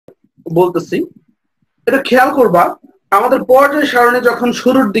বলতেছি, এটা খেয়াল করবা। আমাদের পর্যায় সারণী যখন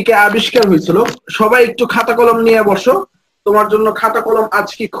শুরুর দিকে আবিষ্কার হয়েছিল, সবাই একটু খাতা কলম নিয়ে বসো। তোমার জন্য খাতা কলম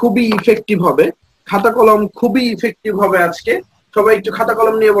আজকে খুবই ইফেক্টিভ হবে। খাতা কলম খুবই ইফেক্টিভ হবে আজকে। সবাই একটু খাতা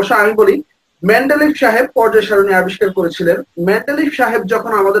কলম নিয়ে বসো। আমি বলি, মেন্ডেলিভ সাহেব পর্যায় সারণী আবিষ্কার করেছিলেন। মেন্ডেলিভ সাহেব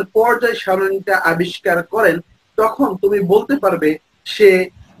যখন আমাদের পর্যায় সারণীটা আবিষ্কার করেন, তখন তুমি বলতে পারবে সে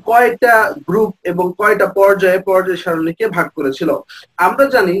কয়টা গ্রুপ এবং কয়টা পর্যায়ে পর্যায় সারণীকে ভাগ করেছিল। আমরা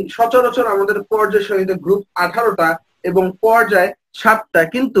জানি সচরাচর আমাদের পর্যায় সারণীতে গ্রুপ 18টা এবং পর্যায় 7টা,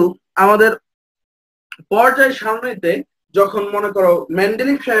 কিন্তু আমাদের পর্যায় সারণীতে যখন মনে করো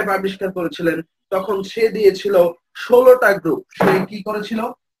মেন্ডেলিভ সাহেব আবিষ্কার করেছিলেন, তখন সে দিয়েছিল 16টা গ্রুপ। সে কি করেছিল?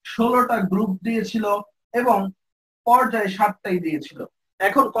 16টা গ্রুপ দিয়েছিল এবং পর্যায় 7টাই দিয়েছিল।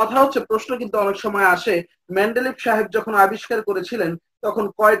 এখন কথা হচ্ছে, প্রশ্ন কিন্তু অনেক সময় আসে, মেন্ডেলিভ সাহেব যখন আবিষ্কার করেছিলেন তখন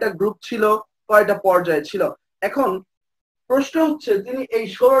কয়টা গ্রুপ ছিল, কয়টা পর্যায় ছিল? এখন প্রশ্ন হচ্ছে, তিনি এই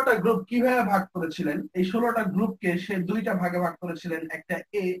 16টা গ্রুপ কিভাবে ভাগ করেছিলেন? এই 16টা গ্রুপকে সে দুইটা ভাগে ভাগ করেছিলেন, একটা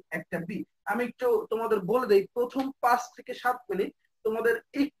এ, একটা বি। আমি একটু তোমাদের বলে দেই, প্রথম 5 থেকে 7 মিনিট তোমাদের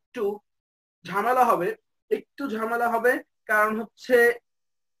একটু ঝামেলা হবে, একটু ঝামেলা হবে, কারণ হচ্ছে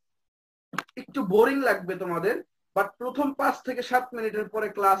একটু বোরিং লাগবে তোমাদের। বাট প্রথম 5 থেকে 7 মিনিটের পরে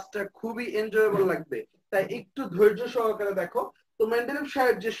ক্লাসটা খুবই এনজয়েবল লাগবে, তাই একটু ধৈর্য সহকারে দেখো। তো মেন্ডেলিভ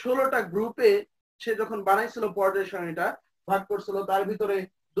সাহেব যে 16টা গ্রুপে সে যখন বানাইছিল পর্যায় সারণীটা ভাগ করছিল, তার ভিতরে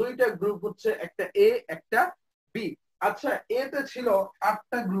দুইটা গ্রুপ হচ্ছে, একটা এ, একটা বি। আচ্ছা, এ তে ছিল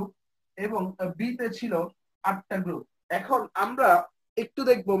 8টা গ্রুপ এবং বি তে ছিল 8টা গ্রুপ। এখন আমরা একটু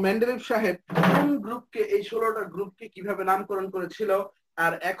দেখবো মেন্ডেলিভ সাহেব কোন গ্রুপকে, এই 16টা গ্রুপকে কিভাবে নামকরণ করেছিল।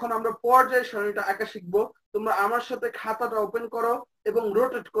 আর এখন আমরা পর্যায় সারণীটা আঁকা শিখবো। তোমরা আমার সাথে খাতাটা ওপেন করো এবং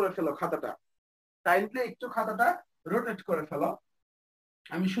রোটেট করে ফেলো খাতাটা। কাইন্ডলি একটু খাতাটা রোটেট করে ফেলো।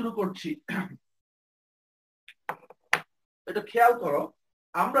 আমি শুরু করছি। এটা খেয়াল করো,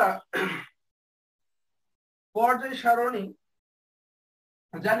 আমরা পর্যায় সারণী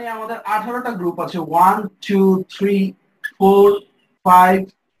জানি আমাদের 18টা গ্রুপ আছে। 1 2 3 4 5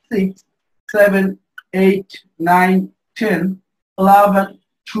 6 7 8 9 10 11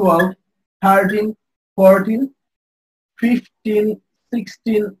 12 13 14 15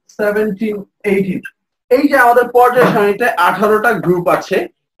 16 17 18। এই যে আমাদের পর্যায় সারণীতে 18টা গ্রুপ আছে।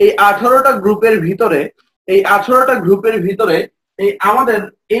 এই 18টা গ্রুপের ভিতরে, এই 18টা গ্রুপের ভিতরে এই আমাদের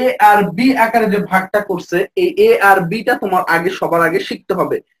এ আর বি আকারে যে ভাগটা করছে, এই এ আর বিটা তোমার আগে সবার আগে শিখতে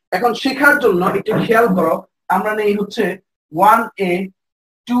হবে। এখন শেখার জন্য একটু খেয়াল করো, আমরা নেই হচ্ছে 1A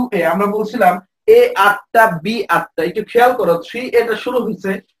 2A। আমরা বলছিলাম এ 8টা বি 8টা। একটু খেয়াল করো, 3A টা শুরু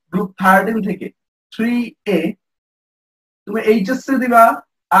হয়েছে গ্রুপ 13 থেকে। 3A তুমি এইচএসসি দিবা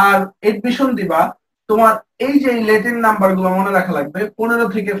আর এডমিশন দিবা, তোমার এই যে লেটিন নাম্বার গুলো মনে রাখা লাগবে। 15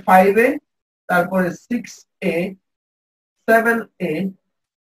 থেকে 5A, তারপরে 6A, 7A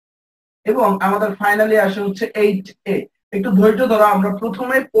এবং আমাদের ফাইনালি আসে হচ্ছে 8A। একটু ধৈর্য ধরো, আমরা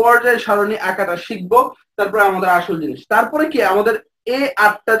প্রথমে পর্যায় সারণী আঁকাটা শিখবো, তারপরে আমাদের আসল জিনিস। তারপরে কি আমাদের এ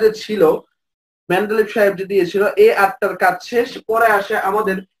 8টা যে ছিল, মেন্ডেলিভ সাহেব যে দিয়েছিল, এ 8টার কাজ শেষ, পরে আসে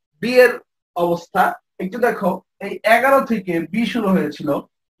আমাদের বি এর অবস্থা। একটু দেখো, এই 11 থেকে বি শুরু হয়েছিল,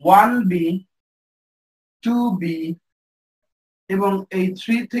 1B 2B এবং এই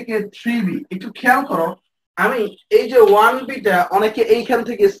 3 থেকে 3B। একটু খেয়াল করো, আমি এই যে 1B টা অনেকে এইখান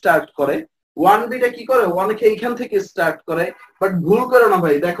থেকে স্টার্ট করে, 1B টা কি করে, অনেকে এইখান থেকে স্টার্ট করে, বাট ভুল করো না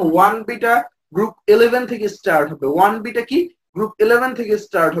ভাই। দেখো 1B টা গ্রুপ 11 থেকে স্টার্ট হবে। 1B টা কি গ্রুপ 11 থেকে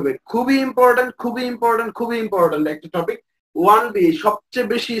স্টার্ট হবে। খুবই ইম্পর্টেন্ট, খুবই ইম্পর্টেন্ট, খুবই ইম্পর্টেন্ট একটা টপিক। 1B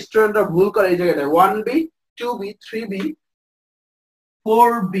সবচেয়ে বেশি স্টুডেন্টরা ভুল করে এই জায়গাটায়। 1B 2B 3B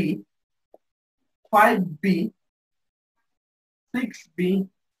 4B 5B 6B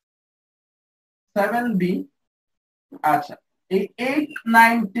 7B। আচ্ছা, এই 8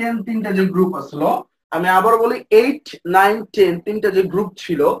 9 10 তিনটা যে গ্রুপ আসলো, আমি আবার বলি 8 9 10 তিনটা যে গ্রুপ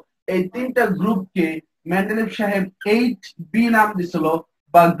ছিল, এই তিনটা গ্রুপকে মেন্ডেলিভ সাহেব 8B নাম দিছিল,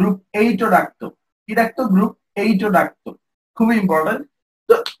 বা গ্রুপ 8ও ডাকতো। কি ডাকতো? গ্রুপ 8ও ডাকতো। খুবই ইম্পর্টেন্ট।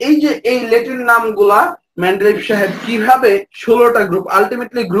 তো এই যে এই লেটিন নামগুলা মেন্ডেলিভ সাহেব কিভাবে 16টা গ্রুপ,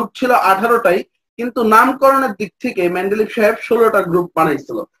 আলটিমেটলি গ্রুপ ছিল 18টাই, কিন্তু নামকরণের দিক থেকে মেন্ডেলিভ সাহেব 16টা গ্রুপ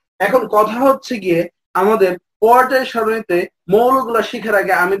বানাইছিল। এখন কথা হচ্ছে গিয়ে, আমাদের পর্যায় সারণীতে মৌলগুলা শিখার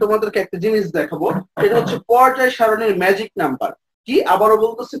আগে আমি তোমাদেরকে একটা জিনিস দেখাবো। এটা হচ্ছে পর্যায় সারণীর ম্যাজিক নাম্বার। কি, আবারও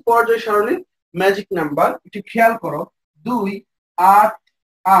বলতেছি, পর্যায় সারণীর ম্যাজিক নাম্বার। একটু খেয়াল করো, 2 8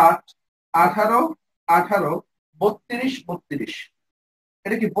 8 18 18 32 32।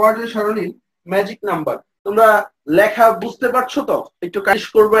 এটা কি পর্যায় সারণীর ম্যাজিক নাম্বার? তোমরা লেখা বুঝতে পারছো তো? একটু কাজ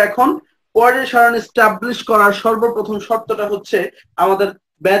করবো এখন। পর্যায় সারণী এস্টাবলিশ করার সর্বপ্রথম শর্তটা হচ্ছে আমাদের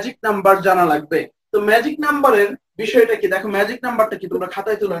ম্যাজিক নাম্বার জানা লাগবে। তো ম্যাজিক নাম্বারের বিষয়টা কি দেখো, ম্যাজিক নাম্বারটা কি তোমরা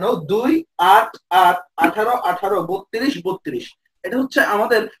খাতায় তুলে নাও। 2, 8, 8, 18, 18, 32, 32। এটা হচ্ছে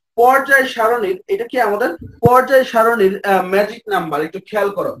আমাদের পর্যায় সারণীর, এটা কি আমাদের পর্যায় সারণীর ম্যাজিক নাম্বার। একটু খেয়াল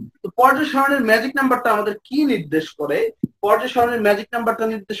করো তো পর্যায় সারণীর ম্যাজিক নাম্বারটা আমাদের কি নির্দেশ করে। পর্যায় সারণীর ম্যাজিক নাম্বারটা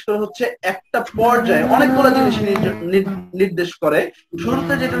নির্দেশ করে হচ্ছে একটা পর্যায়ে অনেকগুলো জিনিস নির্দেশ করে।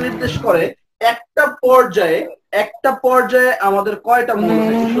 শুরুতে যেটা নির্দেশ করে একটা পর্যায়ে, একটা পর্যায়ে আমাদের কয়টা মৌল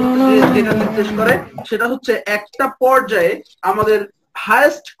থাকে। শুরুতে যেটা নির্দেশ করে সেটা হচ্ছে একটা পর্যায়ে আমাদের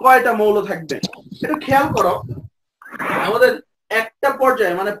হাইয়েস্ট কয়টা মৌল থাকবে। একটু খেয়াল করো আমাদের একটা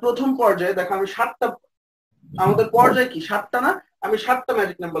পর্যায়ে মানে প্রথম পর্যায়ে দেখো আমি 7টা, আমাদের পর্যায়ে কি 7টা না, আমি 7টা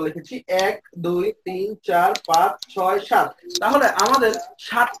ম্যাজিক নাম্বার লিখেছি 1, 2, 3, 4, 5, 6, 7। তাহলে আমাদের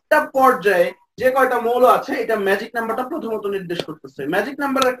 7টা পর্যায়ে যে কয়টা মৌল আছে এটা ম্যাজিক নাম্বারটা প্রথমত নির্দেশ করতেছে। ম্যাজিক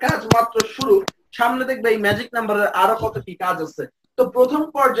নাম্বারের কাজ মাত্র শুরু, সামনে দেখবে এই ম্যাজিক নাম্বারের আরো কত কি কাজ আছে। তো প্রথম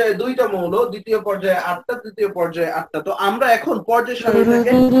পর্যায়ে 2টা মৌল, দ্বিতীয় পর্যায়ে 8টা, তৃতীয় পর্যায়ে 8টা। তো আমরা এখন পর্যায়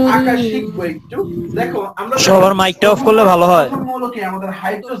সারণীটাকে আঁকা শিখবো একটু। দেখো আমরা সবার মাইকটা অফ করলে ভালো হয়। প্রথম মৌল কি আমাদের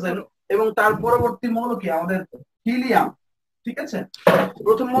হাইড্রোজেন এবং তার পরবর্তী মৌল কি আমাদের হিলিয়াম। ঠিক আছে,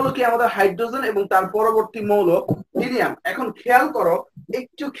 প্রথম মৌল কি আমাদের হাইড্রোজেন এবং তার পরবর্তী মৌল হিলিয়াম। এখন খেয়াল করো,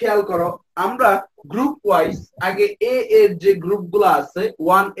 একটু খেয়াল করো, আমরা গ্রুপ ওয়াইজ আগে এ এর যে গ্রুপগুলো আছে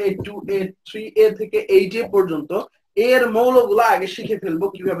 1A 2A 3A থেকে 8A পর্যন্ত এর মৌলগুলো আগে শিখে ফেলবো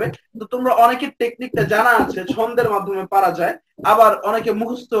কিভাবে। তো তোমরা অনেকের টেকনিকটা জানা আছে, ছন্দের মাধ্যমে পারা যায়, আবার অনেকে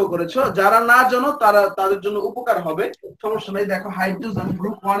মুখস্থ করেছো। যারা না জানো তারা তাদের জন্য উপকার হবে, সমস্যা নেই। দেখো হাইড্রোজেন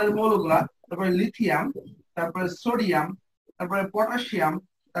গ্রুপ 1 এর মৌলগুলা, তারপরে লিথিয়াম, তারপরে সোডিয়াম, তারপরে পটাশিয়াম,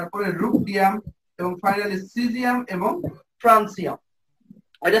 তারপরে রুবিডিয়াম এবং ফাইনালি সিজিয়াম এবং ফ্রান্সিয়াম।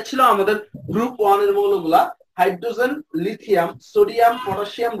 এটা ছিল আমাদের গ্রুপ 1 এর মৌলগুলা, hydrogen, lithium, sodium,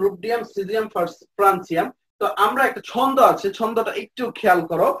 potassium, rubidium, caesium, francium. তো আমরা একটা ছন্দ আছে, ছন্দটা একটু খেয়াল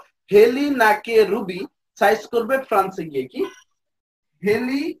করো। হেলি নাকে রুবি সাইজ করবে ফ্রান্সে গিয়ে, কি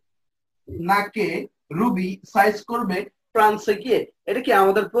হেলি নাকে রুবি সাইজ করবে ফ্রান্সে গিয়ে। এটা কি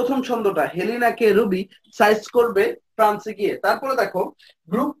আমাদের প্রথম ছন্দটা, হেলিনাকে রুবি সাইজ করবে ফ্রান্সে গিয়ে। তারপরে দেখো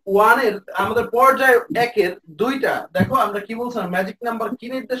গ্রুপ 1 এর আমাদের পর্যায় 1 এর 2টা, দেখো আমরা কি বলছিলাম ম্যাজিক নাম্বার কি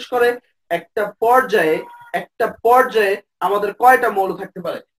নির্দেশ করে, একটা পর্যায়ে, একটা পর্যায়ে আমাদের কয়টা মৌল থাকতে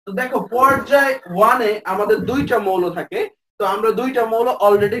পারে। তো দেখো পর্যায় 1 এ আমাদের 2টা মৌল থাকে। তো আমরা 2টা মৌল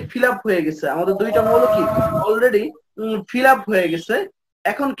অলরেডি ফিল আপ হয়ে গেছে, আমাদের 2টা মৌল কি অলরেডি ফিল আপ হয়ে গেছে।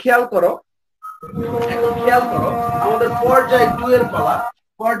 এখন খেয়াল করো, এখন খেয়াল করো আমাদের পর্যায় 2 এর পালা,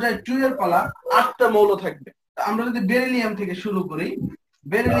 পর্যায় 2 এর পালা 8টা মৌল থাকবে। আমরা যদি বেরিলিয়াম থেকে শুরু করি,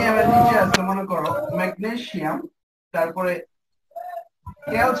 বেরিলিয়ামের নিচে আছে মনে করো ম্যাগনেসিয়াম, তারপরে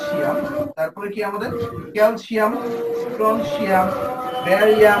ক্যালসিয়াম, তারপরে কি আমাদের ক্যালসিয়াম, স্ট্রনসিয়াম,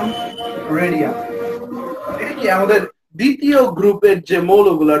 ব্যারিয়াম, রেডিয়াম। এটা কি আমাদের দ্বিতীয় গ্রুপের যে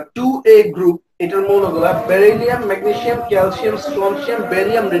মৌলগুলা 2A গ্রুপ, এটার মৌলগুলা beryllium, magnesium, calcium, strontium,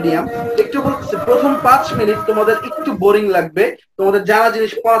 ব্যারিয়াম, radium. একটু বলতেছি প্রথম 5 মিনিট তোমাদের একটু বোরিং লাগবে, তোমাদের জানা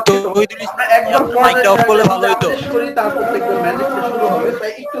জিনিস পড়াচ্ছি তো আমরা একবার শেষ করি, তারপর দেখবে ম্যাজিকটা শুরু হবে,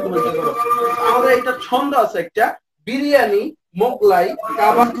 তাই একটু ধৈর্য ধরো। আমাদের একটা ছন্দ আছে একটা, বিরিয়ানি মোগলাই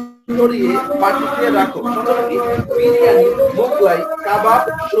কাবাব সরিয়ে বাটিতে রাখো। ছন্দটা কি বিরিয়ানি মোগলাই কাবাব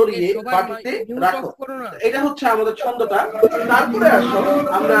সরিয়ে বাটিতে রাখো। এটা হচ্ছে আমাদের ছন্দটা। তারপরে আসো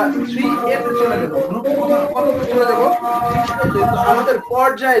আমরা 3A তে চলে যাব, গ্রুপ কততে চলে যাব, আমাদের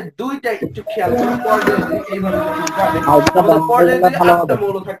পর্যায়ে 2টা একটু খেয়াল করো। পর্যায়ে এইভাবে যাবে, আমাদের পর্যায়ে 8টা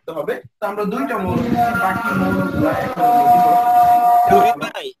মৌল থাকতে হবে। তো আমরা 2টা মৌল, বাকি মৌলগুলো এখন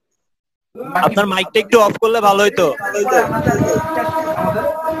আপনার মাইকটা একটু অফ করলে ভালো হতো।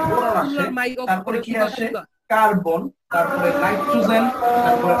 তারপরে কি আসে কার্বন, তারপরে নাইট্রোজেন,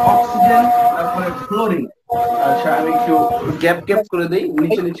 তারপরে অক্সিজেন, তারপরে ফ্লোরিন। আচ্ছা আমি একটু গ্যাপ গ্যাপ করে দেই,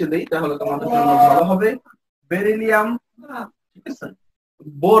 নিচে নিচে দেই, তাহলে তোমাদের জন্য ভালো হবে। বেরিলিয়াম, ঠিক আছে,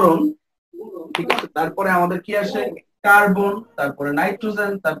 বোরন, ঠিক আছে, তারপরে আমাদের কি আসে কার্বন, তারপরে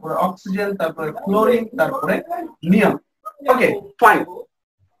নাইট্রোজেন, তারপরে অক্সিজেন, তারপরে ফ্লোরিন, তারপরে নিয়ন। Okay fine.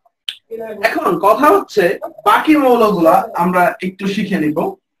 এখন কথা হচ্ছে বাকি মৌলগুলা আমরা একটু শিখে নিব,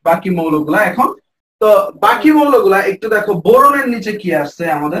 বাকি মৌলগুলা এখন। তো বাকি মৌলগুলা একটু দেখো, বোরনের নিচে কি আছে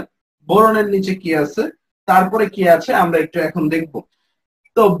আমাদের, বোরনের নিচে কি আছে, তারপরে কি আছে আমরা একটু এখন দেখব।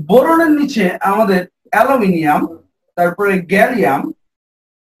 তো বোরনের নিচে আমাদের অ্যালুমিনিয়াম, তারপরে গ্যালিয়াম,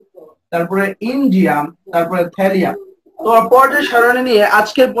 তারপরে ইন্ডিয়াম, তারপরে থ্যালিয়াম। তোমার পর্যায় সারণী নিয়ে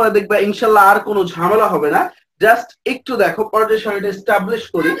আজকের পরে দেখবে ইনশাল্লাহ আর কোনো ঝামেলা হবে না। জাস্ট একটু দেখো পর্যায় সারণীটা এস্টাবলিশ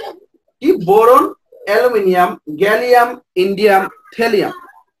করি, কি boron, aluminium, gallium, indium, thallium.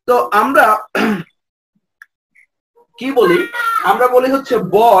 তো আমরা কি বলি, আমরা বলি হচ্ছে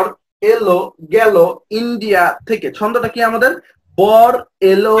বর এলো গেল ইন্ডিয়া থেকে। ছন্দটা কি আমাদের বর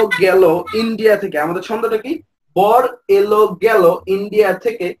এলো গেল ইন্ডিয়া থেকে, আমাদের ছন্দটা কি বর এলো গেল ইন্ডিয়া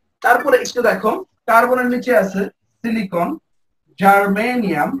থেকে। তারপরে একটু দেখো, কার্বনের নিচে আছে সিলিকন,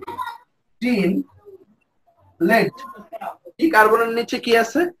 জার্মেনিয়াম, টিন, লেড। এই কার্বনের নিচে কি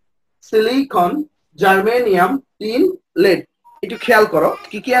আছে? Silicon, germanium, tin, lead. একটু খেয়াল করো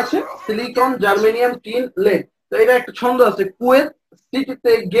কি কি আছে। Silicon, germanium, tin, lead. তো এটা একটা ছন্দ আছে, কুয়েত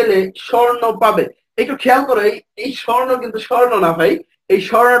সিটিতে গেলে স্বর্ণ পাবে। একটু খেয়াল করো, এই স্বর্ণ কিন্তু স্বর্ণ না ভাই, এই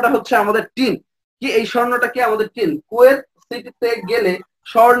স্বর্ণটা হচ্ছে আমাদের টিন। কি এই স্বর্ণটা কি আমাদের টিন? কুয়েত সিটিতে গেলে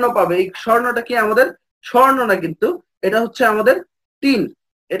স্বর্ণ পাবে, এই স্বর্ণটা কি আমাদের স্বর্ণ না, কিন্তু এটা হচ্ছে আমাদের টিন।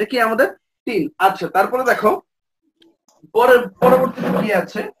 এটা কি আমাদের টিন। আচ্ছা, তারপরে দেখো পরবর্তীতে কি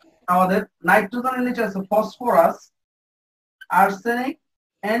আছে আমাদের। নাইট্রোজেনের নিচে আছে ফসফরাস, আর্সেনিক,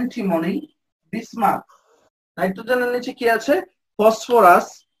 অ্যান্টিমনি, বিসমাথ। নাইট্রোজেনের নিচে কি আছে? Phosphorus,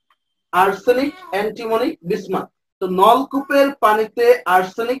 arsenic, antimony, bismuth. তো নলকূপের পানিতে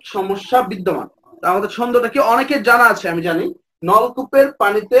আর্সেনিক সমস্যা বিদ্যমান। আমাদের ছন্দটা কি অনেকের জানা আছে আমি জানি। নলকূপের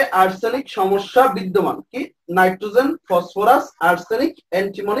পানিতে আর্সেনিক সমস্যা বিদ্যমান। কি? Nitrogen, phosphorus, arsenic,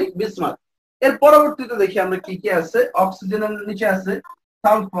 antimony, bismuth. এর পরবর্তীতে দেখি আমরা কি কি আছে। অক্সিজেনের নিচে আছে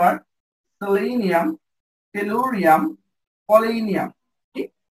সালফার, সেলেনিয়াম, টেলুরিয়াম, পলিনিয়াম। কি?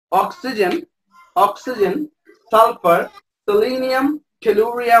 Oxygen, oxygen, sulphur, selenium,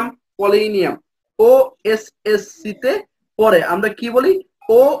 tellurium, পলিনিয়াম। OSSC তে পড়ে। আমরা কি বলি?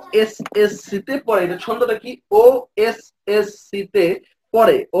 OSSC তে পড়ে। এটা ছন্দটা কি? OSSC তে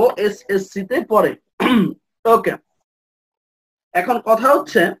পড়ে, OSSC তে পড়ে। ওকে, এখন কথা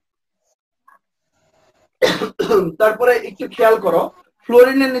হচ্ছে তারপরে একটু খেয়াল করো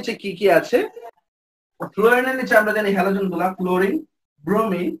ফ্লোরিনের নিচে কি কি আছে। ফ্লোরিনের নিচে আমরা জানি হ্যালোজেন গুলা, ফ্লোরিন,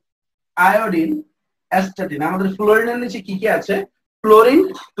 ব্রোমিন, আয়োডিন, অ্যাস্টাটিন। আমাদের ফ্লোরিনের নিচে কি কি আছে? Fluorine,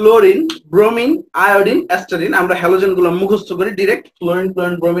 chlorine, bromine, iodine, astatine. আমরা হ্যালোজেন গুলো মুখস্থ করি direct, fluorine,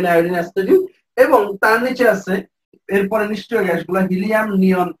 chlorine, bromine, iodine, astatine. এবং তার নিচে আছে এরপরে নিষ্ক্রিয় গ্যাস গুলো, হিলিয়াম,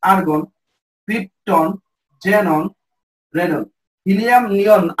 নিয়ন, argon, krypton, xenon, radon. Helium,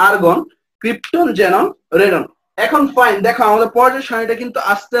 নিয়ন, আর্গন, ক্রিপ্টন, জেনন, রেডন। এখন ফাইন, দেখো আমাদের পর্যায় সারণীটা কিন্তু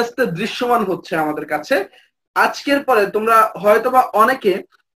আস্তে আস্তে দৃশ্যমান হচ্ছে আমাদের কাছে। আজকের পরে তোমরা হয়তোবা অনেকে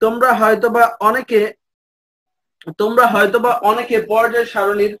তোমরা হয়তোবা অনেকে তোমরা হয়তোবা অনেকে পর্যায়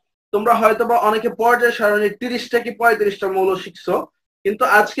সারণীর 30টা কি 35টা মৌল শিখছো, কিন্তু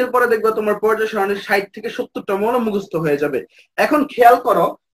আজকের পরে দেখবে তোমার পর্যায় সারণীর 60 থেকে 70টা মৌল মুখস্থ হয়ে যাবে। এখন খেয়াল করো,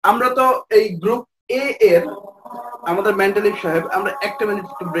 আমরা তো এই গ্রুপ এ এর আমাদের মেন্টালিভ সাহেব, আমরা একটা মিনিট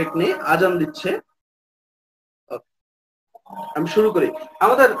একটু ব্রেক নিই, আজান দিচ্ছে। আমি শুরু করি।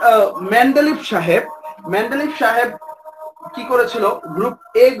 আমাদের মেন্ডেলিভ সাহেব কি করেছিল? গ্রুপ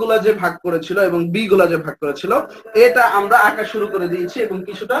এ গুলা যে ভাগ করেছিল এবং বি গুলা যে ভাগ করেছিল, এটা আমরা আঁকা শুরু করে দিয়েছি এবং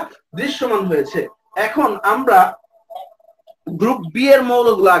কিছুটা দৃশ্যমান হয়েছে। এখন আমরা গ্রুপ বি এর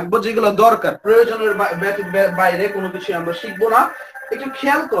মৌলগুলো আঁকবো, যেগুলো দরকার, প্রয়োজনের বাইরে কোনো কিছু আমরা শিখবো না। একটু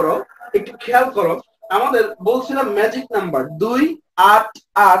খেয়াল করো আমাদের বলছিলাম ম্যাজিক নাম্বার 2, 8,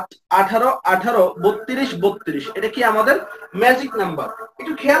 8, 18, 18, 32, 32। এটা কি আমাদের ম্যাজিক নাম্বার।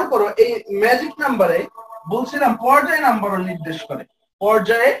 একটু খেয়াল করো, এই ম্যাজিক নাম্বারে বলছিলাম পর্যায় নাম্বারও নির্দেশ করে।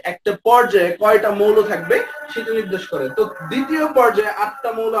 একটা পর্যায়ে কয়টা মৌল থাকবে সেটা নির্দেশ করে। তো দ্বিতীয় পর্যায়ে 8টা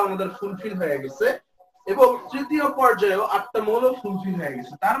মৌল আমাদের ফুলফিল হয়ে গেছে এবং তৃতীয় পর্যায়েও 8টা মৌল ফুলফিল হয়ে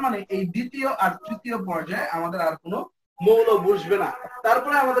গেছে। তার মানে এই দ্বিতীয় আর তৃতীয় পর্যায়ে আমাদের আর কোনো মৌল বসবে না।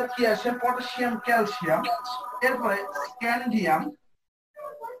 তারপরে আমাদের কি আসে? পটাশিয়াম, ক্যালসিয়াম, এরপরে scandium,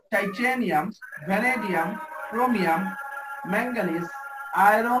 titanium, ভ্যানেডিয়াম, chromium, manganese,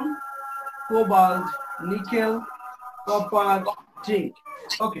 iron, cobalt, nickel, copper, zinc.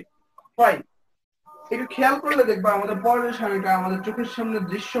 ওকে, ফাইন। একটু খেয়াল করলে দেখবা আমাদের পরের সারিটা আমাদের চোখের সামনে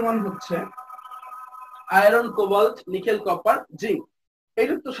দৃশ্যমান হচ্ছে। Iron, cobalt, nickel, copper, zinc.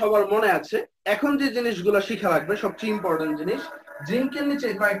 এটা তো সবার মনে আছে। এখন যে জিনিসগুলো শিখা লাগবে, সবচেয়ে ইম্পর্টেন্ট জিনিস, জিঙ্কের নিচে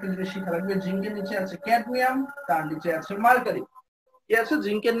কয়েকটা জিনিস শিখা লাগবে। জিঙ্কের নিচে আছে ক্যাডমিয়াম, তার নিচে আছে মার্কারি। কি আছে?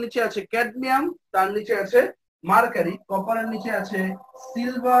 জিঙ্কের নিচে আছে ক্যাডমিয়াম, তার নিচে আছে মার্কারি। কপারের নিচে আছে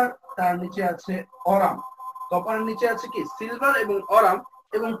সিলভার, তার নিচে আছে অরাম। কপারের নিচে আছে কি? সিলভার এবং অরাম।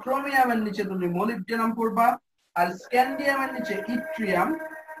 এবং ক্রোমিয়ামের নিচে তুমি মলিবডেনাম পড়বা। আর স্ক্যান্ডিয়ামের নিচে ইট্রিয়াম,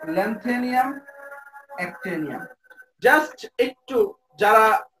 ল্যান্থেনিয়াম, অ্যাক্টিনিয়াম। জাস্ট একটু যারা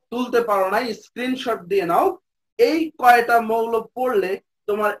তুলতে পারো না, স্ক্রিনশট দিয়ে নাও। এই কয়টা মৌল পড়লে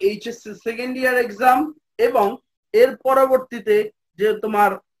তোমার এইচএসসি সেকেন্ড ইয়ার এক্সাম এবং এর পরবর্তীতে যে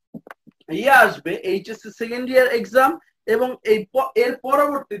তোমার আসবে এইচএসসি সেকেন্ড ইয়ার এক্সাম এবং এর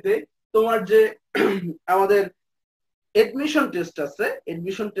পরবর্তীতে তোমার যে আমাদের এডমিশন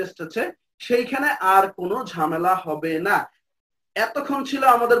টেস্ট আছে সেইখানে আর কোনো ঝামেলা হবে না। এতক্ষণ ছিল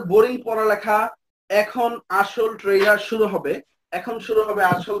আমাদের বোরিং পড়ালেখা, এখন আসল ট্রেলার শুরু হবে, এখন শুরু হবে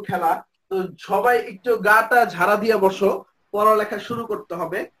আসল খেলা। তো সবাই একটু গাটা ঝাড়া দিয়ে বসো, পড়ালেখা শুরু করতে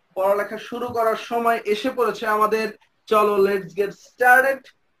হবে। পড়ালেখা শুরু করার সময় এসে পড়েছে আমাদের। চলো লেটস গেট স্টার্টেড।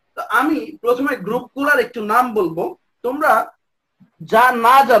 তো আমি প্রথমে গ্রুপগুলোর একটু নাম বলবো, তোমরা যা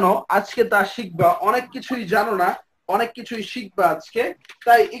না জানো আজকে তা শিখবা। অনেক কিছুই জানো না, অনেক কিছুই শিখবা আজকে,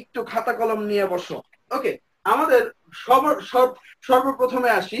 তাই একটু খাতা কলম নিয়ে বসো। ওকে, আমাদের সর্বপ্রথমে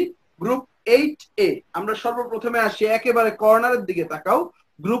আসি গ্রুপ 8A। আমরা সর্বপ্রথমে আসি, একেবারে কর্নারের দিকে তাকাও।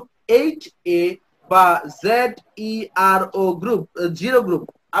 গ্রুপ 8A বা ZERO গ্রুপ, জিরো গ্রুপ।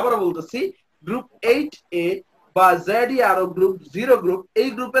 আবারও বলতেছি, গ্রুপ 8A বা ZERO গ্রুপ, জিরো গ্রুপ। এই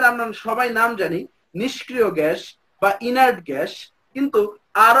গ্রুপের আমরা সবাই নাম জানি নিষ্ক্রিয় গ্যাস বা ইনার্ট গ্যাস, কিন্তু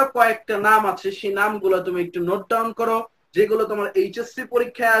আরো কয়েকটা নাম আছে, সেই নামগুলো তুমি একটু নোট ডাউন করো, যেগুলো তোমার এইচএসসি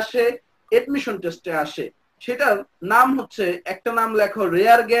পরীক্ষায় আসে, এডমিশন টেস্টে আসে। সেটার নাম হচ্ছে, একটা নাম লেখো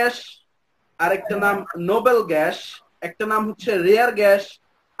রেয়ার গ্যাস, আরেকটা নাম নোবেল গ্যাস, একটা নাম হচ্ছে রেয়ার গ্যাস,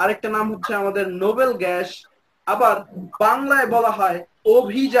 আরেকটা নাম হচ্ছে আমাদের নোবেল গ্যাস। আবার বাংলায় বলা হয়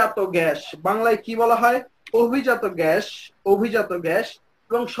অভিজাত গ্যাস। বাংলায় কি বলা হয়? অভিজাত গ্যাস, অভিজাত গ্যাস।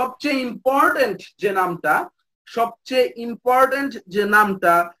 এবং সবচেয়ে ইম্পর্টেন্ট যে নামটা, সবচেয়ে ইম্পর্টেন্ট যে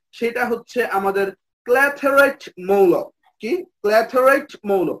নামটা, সেটা হচ্ছে আমাদের ক্ল্যাথোরাইট মৌল। কি? ক্ল্যাথোরাইট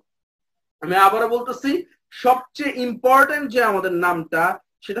মৌল। আমি আবারও বলতেছি, সবচেয়ে ইম্পর্টেন্ট যে আমাদের নামটা,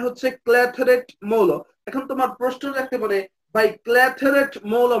 সেটা হচ্ছে ক্ল্যাথোরেট মৌল। এখন তোমার প্রশ্ন থাকতে পারে, ভাই ক্ল্যাথোরেট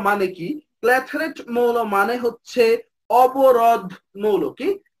মৌল মানে কি? ক্ল্যাথোরেট মৌল মানে হচ্ছে অবরোধ মৌল। কি?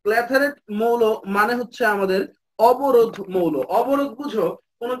 ক্ল্যাথোরেট মৌল মানে হচ্ছে আমাদের অবরোধ মৌল। অবরোধ বুঝো?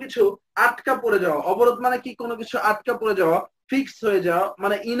 কোনো কিছু আটকা পড়ে যাওয়া। অবরোধ মানে কি? কোনো কিছু আটকা পড়ে যাওয়া, ফিক্স হয়ে যাওয়া,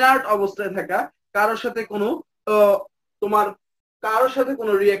 মানে ইনার্ট অবস্থায় থাকা, কারোর সাথে কোনো তোমার কারোর সাথে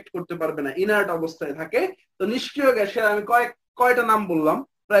কোনো রিয়েক্ট করতে পারবে না, ইনার্ট অবস্থায় থাকে। তো নিষ্ক্রিয় গ্যাসের আমি কয়টা নাম বললাম?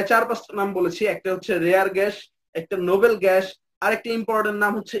 প্রায় 4-5টা নাম বলেছি। একটা হচ্ছে রেয়ার গ্যাস, একটা নোবেল গ্যাস, আরেকটা ইম্পর্টেন্ট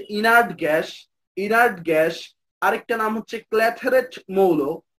নাম হচ্ছে ইনার্ট গ্যাস, ইনার্ট গ্যাস, আরেকটা নাম হচ্ছে ক্ল্যাথোরেট মৌল।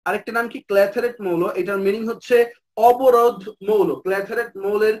 আরেকটা নাম কি? ক্ল্যাথোরেট মৌল। এটার মিনিং হচ্ছে অবরোধ মৌল। ক্ল্যাথোরেট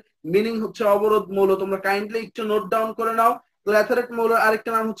মৌলের মিনিং হচ্ছে অবরোধ মৌল। তোমরা কাইন্ডলি একটু নোট ডাউন করে নাও। ক্ল্যাথোরেট মৌল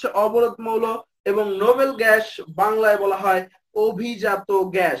আরেকটা নাম হচ্ছে অবরোধ মৌল। এবং নোবেল গ্যাস বাংলায় বলা হয় অভিজাত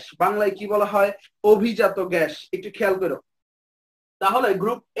গ্যাস। বাংলায় কি বলা হয়? অভিজাত গ্যাস। একটু খেয়াল করো। তাহলে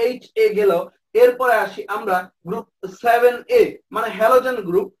গ্রুপ 8A গেল। এরপরে আসি আমরা গ্রুপ 7A, মানে halogen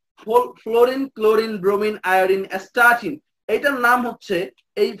group. Fluorine, chlorine, bromine, iodine, astatine. এটার নাম হচ্ছে,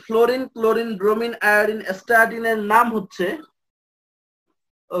 এই ফ্লোরিন, ক্লোরিন, ব্রোমিন, আয়োডিন, অ্যাস্টাটিনের নাম হচ্ছে,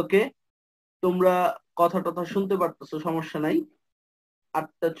 ওকে তোমরা কথা টথা শুনতে পারতেছো, সমস্যা নাই।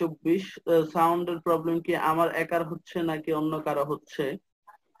 8:24। সাউন্ডের প্রবলেম কি আমার একার হচ্ছে নাকি অন্য কারো হচ্ছে?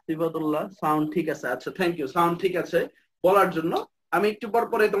 সিফাতুল্লাহ, সাউন্ড ঠিক আছে। আচ্ছা, থ্যাংক ইউ, সাউন্ড ঠিক আছে বলার জন্য। আমি একটু পর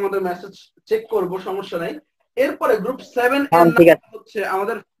পরে তোমাদের মেসেজ চেক করব, সমস্যা নাই। এরপরে গ্রুপ 7 এর সাউন্ড ঠিক নাম আছে। হচ্ছে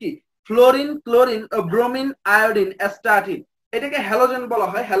আমাদের কি? Fluorine, chlorine, bromine, iodine, astatine. এটাকে হ্যালোজেন বলা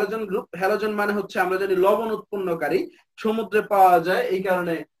হয়, হ্যালোজেন গ্রুপ। হ্যালোজেন মানে হচ্ছে আমরা জানি লবণ উৎপন্নকারী, সমুদ্রে পাওয়া যায়, এই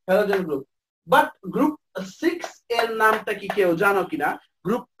কারণে হ্যালোজেন গ্রুপ। বাট গ্রুপ 6 এর নামটা কি কেউ জানো কিনা?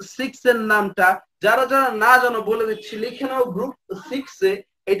 গ্রুপ 6 এর নামটা যারা যারা না জানো বলে দিচ্ছি, লিখে নাও। গ্রুপ 6 এ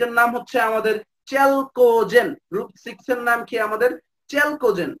এটার নাম হচ্ছে আমাদের চ্যালকোজেন। গ্রুপ 6 এর নাম কি? আমাদের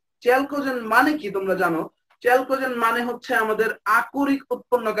চ্যালকোজেন। চ্যালকোজেন মানে কি তোমরা জানো? চ্যালকোজেন মানে হচ্ছে আমাদের আকরিক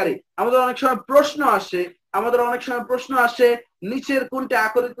উৎপন্নকারী। আমাদের অনেক সময় প্রশ্ন আসে নিচের কোনটা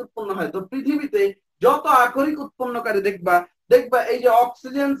আকরিক উৎপন্ন হয়। তো পৃথিবীতে যত আকরিক উৎপন্নকারী দেখবা, দেখবা এই যে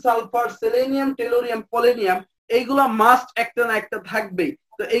অক্সিজেন, সালফার, সেলেনিয়াম, টেলোরিয়াম, পলিনিয়াম, এইগুলা মাস্ট একটা না একটা থাকবেই।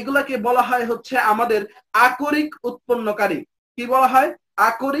 তো এইগুলাকে বলা হয় হচ্ছে আমাদের আকরিক উৎপন্নকারী। কি বলা হয়?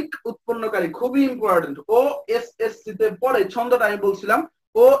 আকরিক উৎপন্নকারী। খুবই ইম্পর্টেন্ট। OSSC তে পড়ে, ছন্দটা আমি বলছিলাম,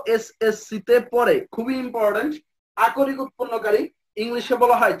 OSSC তে পড়ে, খুবই ইম্পর্টেন্ট। আকরিক উৎপন্নকারী ইংলিশে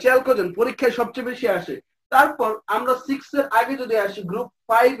বলা হয় চ্যালকোজেন, পরীক্ষায় সবচেয়ে বেশি আসে। তারপর আমরা 6 এর আগে যদি আসি, গ্রুপ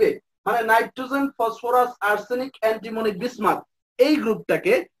 5 এ, মানে nitrogen, phosphorus, arsenic, antimony, bismuth. এই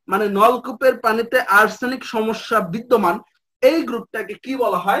গ্রুপটাকে, মানে নলকূপের পানিতে আর্সেনিক সমস্যা বিদ্যমান, এই গ্রুপটাকে কি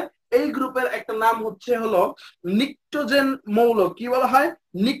বলা হয়? এই গ্রুপের একটা নাম হচ্ছে হলো নিকটোজেন মৌল। কি বলা হয়?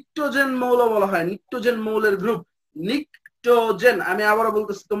 নিকটোজেন মৌল বলা হয়। নিকটোজেন মৌলের গ্রুপ নিকটোজেন। আমি আবারও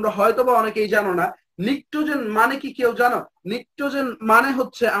বলতেছি, তোমরা হয়তো বা অনেকেই জানো না। নিকটোজেন মানে কি কেউ জানো? নিকটোজেন মানে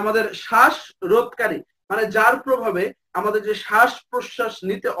হচ্ছে আমাদের শ্বাস রোধকারী, মানে যার প্রভাবে আমাদের যে শ্বাস প্রশ্বাস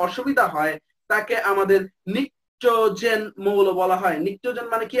নিতে অসুবিধা হয়, তাকে আমাদের নিকটোজেন মৌল বলা হয়। নিকটোজেন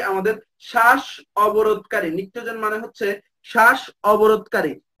মানে কি? আমাদের শ্বাস অবরোধকারী। নিকটোজেন মানে হচ্ছে শ্বাস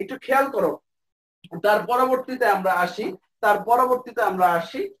অবরোধকারী। একটু খেয়াল করো। তার পরবর্তীতে আমরা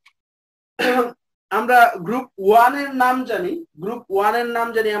আসি আমরা গ্রুপ 1 এর নাম জানি। গ্রুপ 1 এর নাম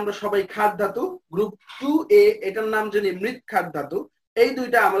জানি আমরা সবাই খাদ ধাতু। গ্রুপ 2A, এটার নাম জানি মৃৎ খাদ ধাতু। এই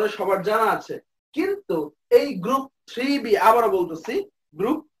দুইটা আমাদের সবার জানা আছে। কিন্তু এই গ্রুপ 3B, আবারও বলতেছি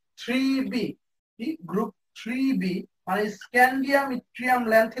গ্রুপ 3B, কি গ্রুপ 3B মানে স্ক্যান্ডিয়াম, ইট্রিয়াম,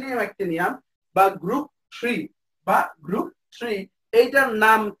 ল্যান্থেনিয়াম, অ্যাক্টিনিয়াম বা গ্রুপ 3 বা গ্রুপ 3, এইটার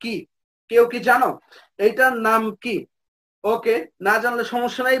নাম কি? কেউ কি জানো এইটার নাম কি? ওকে, না জানলে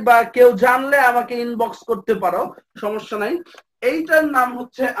সমস্যা নাই, বা কেউ জানলে আমাকে ইনবক্স করতে পারো, সমস্যা নাই। এইটার নাম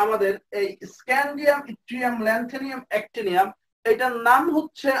হচ্ছে আমাদের এই স্ক্যান্ডিয়াম, ইট্রিয়াম, ল্যান্থেনিয়াম, অ্যাক্টিনিয়াম, এটার নাম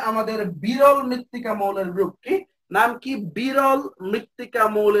হচ্ছে আমাদের বিরল মৃত্তিকা মৌলের গ্রুপ। কি নাম? কি? বিরল মৃত্তিকা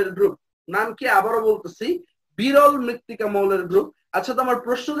মৌলের গ্রুপ। নাম কি? আবারও বলতেছি, বিরল মৃত্তিকা মৌলের গ্রুপ। আচ্ছা, তোমার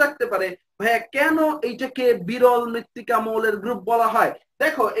প্রশ্ন থাকতে পারে, ভাইয়া কেন এইটাকে বিরল মৃত্তিকা মৌলের গ্রুপ বলা হয়?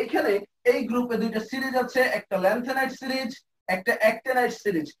 দেখো এখানে এই গ্রুপে দুইটা সিরিজ আছে, একটা ল্যান্থেনাইট সিরিজ, একটা অ্যাক্টিনাইট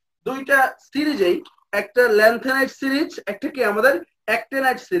সিরিজ। দুইটা সিরিজেই, একটা ল্যান্থেনাইট সিরিজ, একটা কি আমাদের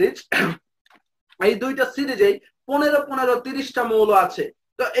অ্যাক্টিনাইট সিরিজ, এই দুইটা সিরিজেই 15-15-30টা মৌল আছে।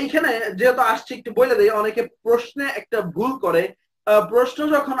 তো এইখানে যেহেতু আসছে একটু বলে দেই, অনেকে প্রশ্নে একটা ভুল করে। প্রশ্ন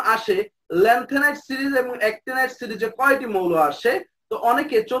যখন আসে ল্যান্থেনাইট সিরিজ এবং অ্যাক্টিনাইট সিরিজে কয়টি মৌল আসে, তো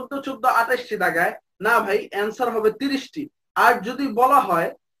অনেকে 14-14-28টি দেখায়। না ভাই, অ্যান্সার হবে 30টি। আর যদি বলা হয়,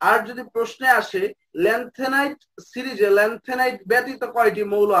 আর যদি প্রশ্নে আসে ল্যান্থেনাইট সিরিজে ল্যান্থেনাইট ব্যতীত কয়টি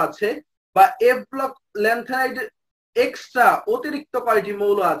মৌল আছে, বা এফ ব্লক ল্যান্থেনাইট এক্সট্রা অতিরিক্ত কয়টি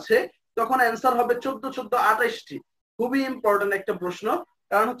মৌল আছে, তখন অ্যান্সার হবে 14-14-28টি। খুবই ইম্পর্টেন্ট একটা প্রশ্ন,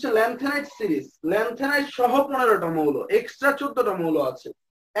 কারণ হচ্ছে ল্যান্থেনাইট সিরিজ ল্যান্থেনাইট সহ 15টা মৌল, এক্সট্রা 14টা মৌল আছে।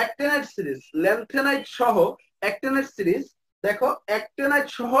 অ্যাক্টিনাইট সিরিজ ল্যান্থেনাইট সহ, অ্যাক্টিনাইট সিরিজ দেখো অ্যাক্টিনাইট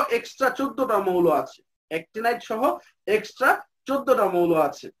সহ এক্সট্রা 14টা মৌল আছে, অ্যাক্টিনাইট সহ এক্সট্রা 14টা মৌল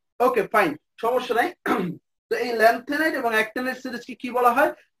আছে। ওকে ফাইন, সমস্যা নাই। তো এই ল্যান্থেনাইট এবং অ্যাক্টিনাইট সিরিজকে কি বলা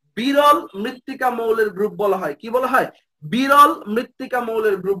হয়? বিরল মৃত্তিকা মৌলের গ্রুপ বলা হয়। কি বলা হয়? বিরল মৃত্তিকা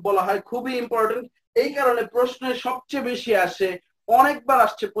মৌলের গ্রুপ বলা হয়। খুবই ইম্পর্টেন্ট, এই কারণে প্রশ্নে সবচেয়ে বেশি আসে, অনেকবার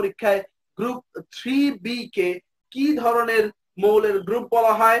আসছে পরীক্ষায়, গ্রুপ 3B কে কি ধরনের মৌলের গ্রুপ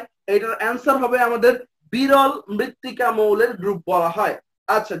বলা হয়? এটার অ্যান্সার হবে আমাদের বিরল মৃত্তিকা মৌলের গ্রুপ বলা হয়।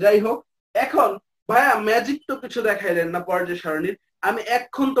 আচ্ছা যাই হোক, এখন ভাইয়া ম্যাজিক তো কিছু দেখাইলেন না পর্যায় সারণীর, আমি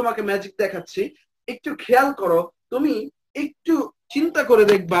এখন তোমাকে ম্যাজিক দেখাচ্ছি। একটু খেয়াল করো, তুমি একটু চিন্তা করে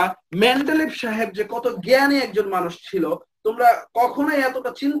দেখবা মেন্ডেলিভ সাহেব যে কত জ্ঞানী একজন মানুষ ছিল। তোমরা কখনোই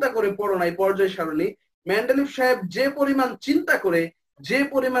এতটা চিন্তা করে পড়ো নাই পর্যায় সারণী। মেন্ডেলিভ সাহেব যে পরিমাণ চিন্তা করে, যে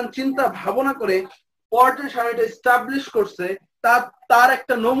পরিমাণ চিন্তা ভাবনা করে পর্যায় সারণীটা এস্টাবলিশ করছে, তার তার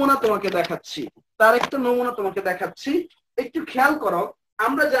একটা নমুনা তোমাকে দেখাচ্ছি, তার একটা নমুনা তোমাকে দেখাচ্ছি। একটু খেয়াল করো,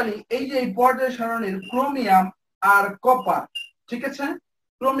 আমরা জানি এই যে এই পর্যায় সারণীর ক্রোমিয়াম আর কপার, ঠিক আছে?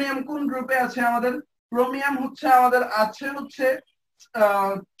 ক্রোমিয়াম কোন গ্রুপে আছে আমাদের? ক্রোমিয়াম হচ্ছে আমাদের আছে হচ্ছে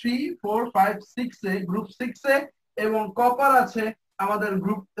 3, 4, 5, 6 এ, গ্রুপ 6 এ, এবং কপার আছে আমাদের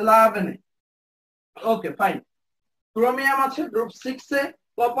গ্রুপ 11 এ। ওকে ফাইন, ক্রোমিয়াম আছে গ্রুপ 6 এ,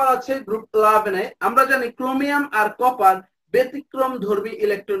 কপার আছে গ্রুপ 11 এ। আমরা জানি ক্রোমিয়াম আর কপার ব্যতিক্রম ধর্মী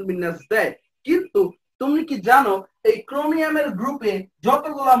ইলেকট্রন বিন্যাস দেয়, কিন্তু তুমি কি জানো এই ক্রোমিয়ামের গ্রুপে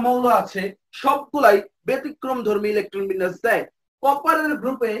যতগুলা মৌল আছে সবগুলাই ব্যতিক্রম ধর্মী ইলেকট্রন বিন্যাস দেয়? কপারের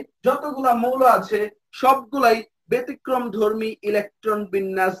গ্রুপে যতগুলা মৌল আছে সবগুলাই ব্যতিক্রম ধর্মী ইলেকট্রন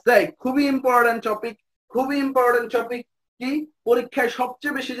বিন্যাস দেয়। খুবই ইম্পর্টেন্ট টপিক, খুবই ইম্পর্টেন্ট টপিক। কি পরীক্ষায়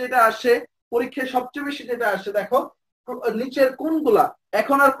সবচেয়ে বেশি যেটা আসে, পরীক্ষায় সবচেয়ে বেশি যেটা আসে দেখো নিচের কোনগুলা।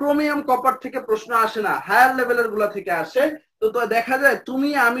 এখন আর ক্রোমিয়াম কপার থেকে প্রশ্ন আসে না, হায়ার লেভেলের গুলা থেকে আসে। তো দেখা যায় তুমি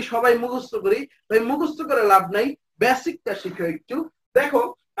আমি সবাই মুখস্থ করি, ভাই মুখস্থ করে লাভ নাই, বেসিকটা শিখো একটু। দেখো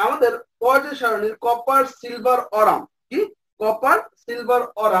আমাদের পর্যায় সারণীর কপার, সিলভার, অরাম, কি কপার, সিলভার,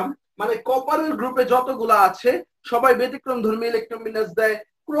 অরাম মানে কপারের গ্রুপে যতগুলা আছে সবাই ব্যতিক্রম ধর্মী ইলেকট্রন বিন্যাস দেয়।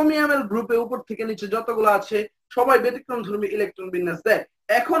 ক্রোমিয়ামের গ্রুপে উপর থেকে নিচে যতগুলো আছে সবাই ব্যতিক্রম ধর্মী ইলেকট্রন বিন্যাস দেয়।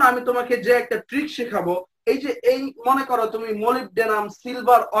 এখন আমি তোমাকে যে একটা ট্রিক শেখাবো, এই যে এই মনে করো তুমি মলিবডেনাম,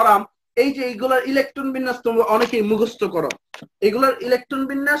 সিলভার, অরাম, এই যে এইগুলার ইলেকট্রন বিন্যাস তোমরা অনেকেই মুখস্থ করো, এগুলার ইলেকট্রন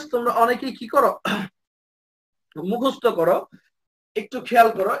বিন্যাস তোমরা অনেকেই কি করো? মুখস্থ করো। একটু খেয়াল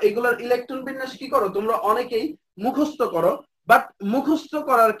করো, এগুলার ইলেকট্রন বিন্যাস কি করো তোমরা অনেকেই মুখস্থ করো, বাট মুখস্থ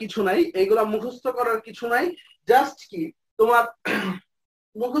করার কিছু নাই, এগুলা মুখস্থ করার কিছু নাই। জাস্ট কি তোমার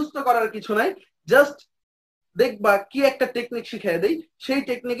মুখস্থ করার কিছু নাই, জাস্ট দেখবা কি একটা টেকনিক শিখিয়ে দেই, সেই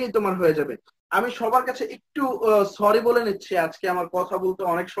টেকনিকেই তোমার হয়ে যাবে। আমি সবার কাছে একটু সরি বলে নিচ্ছি, আজকে আমার কথা বলতে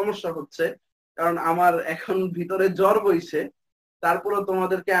অনেক সমস্যা হচ্ছে, কারণ আমার এখন ভিতরে জ্বর বইছে। তারপরে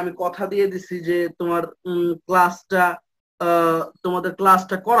তোমাদেরকে আমি কথা দিয়ে দিছি যে তোমার ক্লাসটা তোমাদের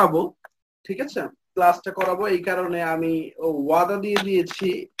ক্লাসটা করাবো, ঠিক আছে? ক্লাসটা করাবো, এই কারণে আমি ওয়াদা দিয়ে দিয়েছি,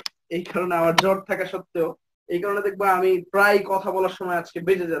 এই কারণে আমার জ্বর থাকা সত্ত্বেও, এই কারণে দেখবা আমি প্রায় কথা বলার সময় আজকে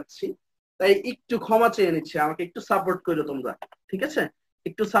বেঁচে যাচ্ছি। তাই একটু ক্ষমা চেয়ে নিচ্ছি, আমাকে একটু সাপোর্ট করো তোমরা, ঠিক আছে?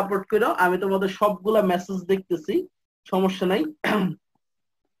 একটু সাপোর্ট করো, আমি তোমাদের সবগুলা মেসেজ দেখতেছি, সমস্যা নাই।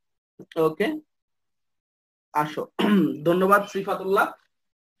 ওকে, আসো। ধন্যবাদ সিফাতুল্লাহ।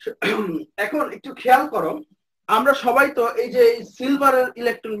 এখন একটু খেয়াল করো, আমরা সবাই তো এই যে সিলভারের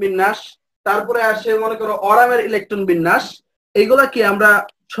ইলেকট্রন বিন্যাস, তারপরে আসে মনে করো অরামের ইলেকট্রন বিন্যাস, এইগুলা কি আমরা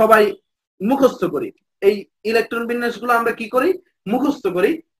সবাই মুখস্থ করি। এই ইলেকট্রন বিন্যাস গুলো আমরা কি করি, মুখস্থ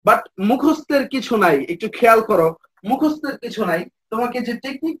করি। বাট মুখস্থের কিছু নাই, একটু খেয়াল করো, মুখস্থের কিছু নাই। তোমাকে যে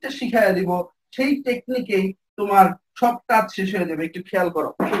টেকনিকটা শিখাইয়া দিব, সেই টেকনিকেই তোমার সব কাজ শেষ হয়ে যাবে। একটু খেয়াল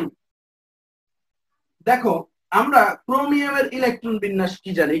করো, দেখো আমরা ক্রোমিয়ামের ইলেকট্রন বিন্যাস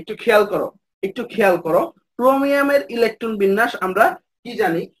কি জানি, একটু খেয়াল করো, একটু খেয়াল করো। ক্রোমিয়ামের ইলেকট্রন বিন্যাস আমরা কি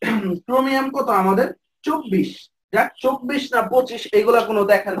জানি? ক্রোমিয়াম কত আমাদের? 24। যাক, 24 না 25 এগুলা কোনো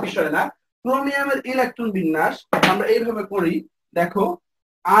দেখার বিষয় না। ক্রোমিয়ামের ইলেকট্রন বিন্যাস আমরা এইভাবে করি, দেখো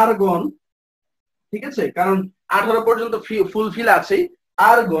আর্গন, ঠিক আছে, কারণ 18 পর্যন্ত ফুলফিল আছে।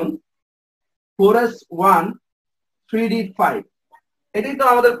 আর্গন 4s1 3d5, এটাই তো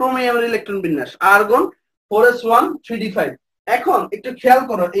আমাদের ক্রোমিয়ামের ইলেকট্রন বিন্যাস, আর্গন 4s1 3d5। এখন একটু খেয়াল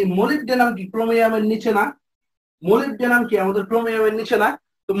করো, এই মলিবডেনাম কি ক্রোমিয়ামের নিচে না? মলিবডেনাম কি আমাদের ক্রোমিয়ামের নিচে না?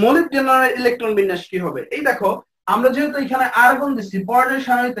 তো মলিবডেনামের ইলেকট্রন বিন্যাস কি হবে? এই দেখো, আমরা যেহেতু এখানে আর্গন দিচ্ছি, পর্যায়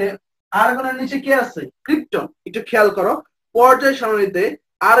সারণীতে আর্গনের নিচে কি আছে? ক্রিপ্টন। একটু খেয়াল করো, পর্যায় সারণীতে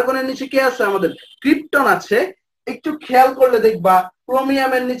আর্গনের নিচে কি আছে? আমাদের ক্রিপ্টন আছে। একটু খেয়াল করলে দেখবা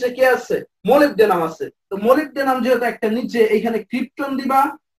ক্রোমিয়ামের নিচে কি আছে? মলিবডেনাম আছে। তো মলিবডেনাম যেহেতু একটা নিচে, এখানে ক্রিপ্টন দিবা,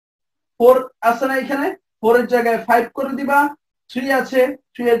 4 আছে না এখানে, 4 এর জায়গায় 5 করে দিবা, 3 আছে,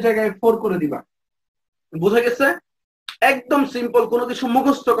 3 এর জায়গায় 4 করে দিবা। বুঝা গেছে? একদম সিম্পল, কোনো কিছু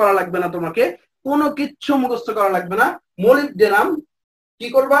মুখস্থ করা লাগবে না, তোমাকে কোনো কিচ্ছু মুখস্থ করা লাগবে না। মলিবডেনাম কি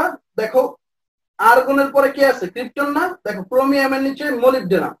করবা, দেখো আর্গনের পরে কি আছে? ক্রিপ্টন না? দেখো ক্রোমিয়ামের নিচে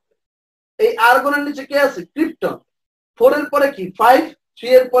মলিবডেনাম, এই আর্গনের নিচে কি আছে? ক্রিপ্টন। 4 এর পরে কি? 5,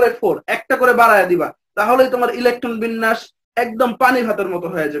 3 এর পরে 4, একটা করে বাড়ায় দিবা, তাহলেই তোমার ইলেকট্রন বিন্যাস একদম পানি ভাতের মতো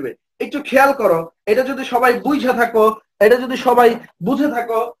হয়ে যাবে। একটু খেয়াল করো, এটা যদি সবাই বুঝে থাকো, এটা যদি সবাই বুঝে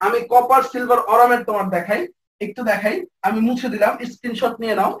থাকো, আমি কপার সিলভার অরামের তোমার দেখাই, একটু দেখাই। আমি মুছে দিলাম, স্ক্রিনশট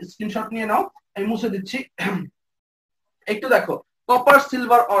নিয়ে নাও, স্ক্রিনশট নিয়ে নাও, আমি মুছে দিচ্ছি। একটু দেখো, কপার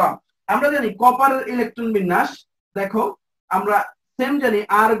সিলভার অরাম, আমরা জানি কপারের ইলেকট্রন বিন্যাস, দেখো আমরা সেম জানি,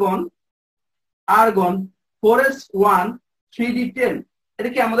 আর্গন, আর্গন 4s1 3d10, এটা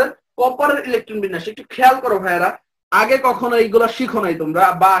কি আমাদের কপারের ইলেকট্রন বিন্যাস। একটু খেয়াল করো ভাইয়েরা, আগে কখনো এইগুলা শিখো নাই তোমরা,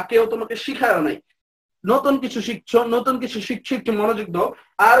 বা কেউ তোমাকে শিখায়ও নাই, নতুন কিছু শিখছো, নতুন কিছু শিখছো, একটু মনোযোগ দাও।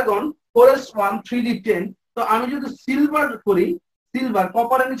 আর্গন 4s1 3d10, তো আমি যদি সিলভার করি, সিলভার,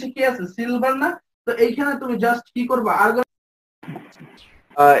 কপারের নিচে কি আছে? সিলভার না? তো এইখানে তুমি জাস্ট কি করবা, আর্গন,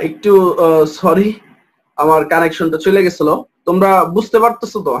 একটু সরি, আমার কানেকশনটা চলে গেছিল, তোমরা বুঝতে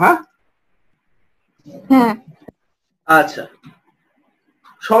পারতেছো তো? হ্যাঁ, হ্যাঁ, আচ্ছা,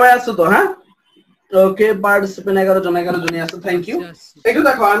 সবাই আছো তো? হ্যাঁ, ওকে, পার্টিসিপেন্ট 11 জনই আছে, থ্যাংক ইউ। একটু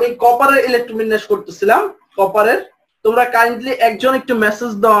দেখো, আমি কপারের ইলেকট্রন বিন্যাস করতেছিলাম, কপারের। তোমরা কাইন্ডলি একজন একটু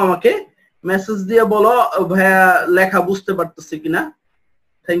মেসেজ দাও আমাকে, মেসেজ দিয়ে বলো ভাইয়া লেখা বুঝতে পারতেছি কিনা।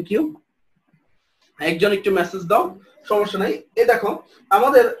 থ্যাংক ইউ, একজন একটু মেসেজ দাও, সমস্যা নাই। এই দেখো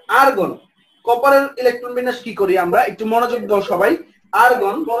আমাদের আর্গন কপারের ইলেকট্রন বিন্যাস কি করি আমরা, একটু মনোযোগ দাও সবাই।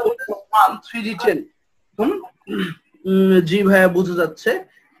 আর্গন 3d10, জি ভাইয়া বুঝে যাচ্ছে,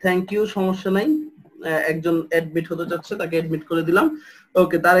 থ্যাংক ইউ, সমস্যা নাই। একজন অ্যাডমিট হতে যাচ্ছে, তাকে অ্যাডমিট করে দিলাম।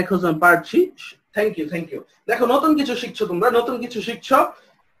 ওকে, তারেক হোসেন পারছি, থ্যাংক ইউ, থ্যাংক ইউ। দেখো নতুন কিছু শিখছো তোমরা, নতুন কিছু শিখছো।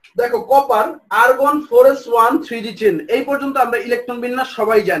 দেখো কপার, আর্গন 4s1 3d10, এই পর্যন্ত আমরা ইলেকট্রন বিন্যাস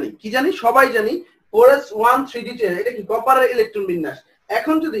সবাই জানি। কি জানি? সবাই জানি 4s1 3d10, এটা কি কপারের ইলেকট্রন বিন্যাস।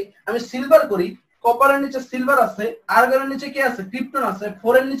 এখন যদি আমি সিলভার করি, কপারের নিচে সিলভার আছে, আর্গনের নিচে কি আছে? ক্রিপ্টন আছে,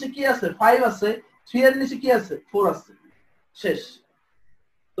 4 এর নিচে কি আছে? 5 আছে, 3 এর নিচে কি আছে? 4 আছে, শেষ,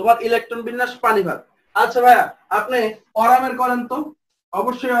 তোমার ইলেকট্রন বিন্যাস পানি ভাত। আচ্ছা ভাইয়া, আপনি অরামের করেন তো?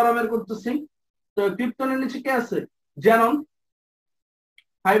 অবশ্যই অরামের করতেছি। তো ক্রিপ্টনের নিচে কি আছে? জ্যানন।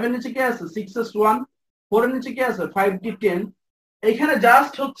 5 এর নিচে কি আছে? 6s1। 4 এর নিচে কি আছে? 5d10। এখানে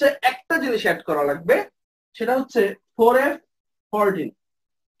জাস্ট হচ্ছে একটা জিনিস অ্যাড করা লাগবে, সেটা হচ্ছে 4f14।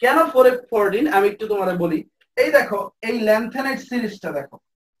 কেন 4f14 আমি একটু তোমারে বলি। এই দেখো, এই ল্যান্থেনাইট সিরিজটা দেখো,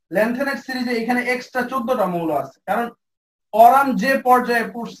 ল্যান্থেনাইট সিরিজে এখানে এক্সট্রা 14টা মৌল আছে, কারণ অরাম যে পর্যায়ে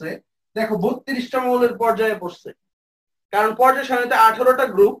পড়ছে, দেখো 32টা মৌলের পর্যায়ে পড়ছে, কারণ পর্যায় সারণীতে 18টা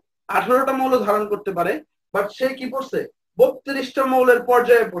গ্রুপ 18টা মৌল ধারণ করতে পারে, বাট সে কি পড়ছে? 32টা মৌলের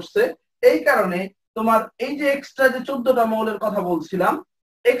পর্যায়ে পড়ছে। এই কারণে তোমার এই যে এক্সট্রা যে 14টা মৌলের কথা বলছিলাম,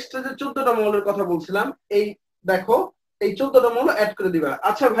 এক্সট্রা যে 14টা মৌলের কথা বলছিলাম, এই দেখো এই 14টা মৌল অ্যাড করে দিবা।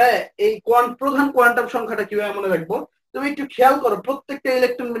 আচ্ছা ভাই, এই প্রধান কোয়ান্টাম সংখ্যাটা কিভাবে মনে রাখবো? তুমি একটু খেয়াল করো, প্রত্যেকটা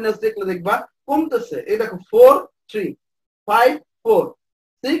ইলেকট্রন বিন্যাস দেখলে দেখবা কমতেছে। এই দেখো 4 3 5 4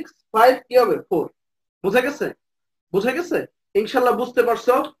 6 5, কি হবে? 4। বুঝা গেছে? বুঝা গেছে? ইনশাল্লাহ বুঝতে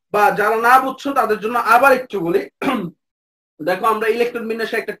পারছো। বা যারা না বুঝছো তাদের জন্য আবার একটু বলি। দেখো আমরা ইলেকট্রন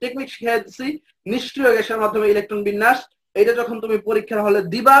বিন্যাসের একটা টেকনিক শিখিয়ে দিচ্ছি, নিষ্ক্রিয় গ্যাসের মাধ্যমে ইলেকট্রন বিন্যাস। এটা যখন তুমি পরীক্ষার হলে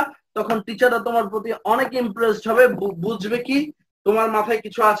দিবা তখন টিচাররা তোমার প্রতি অনেক ইমপ্রেসড হবে, বুঝবে কি তোমার মাথায়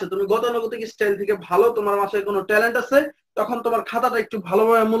কিছু আছে, তুমি গতানুগতিক স্টাইল থেকে ভালো, তোমার মাথায় কোনো ট্যালেন্ট আছে, তখন তোমার খাতাটা একটু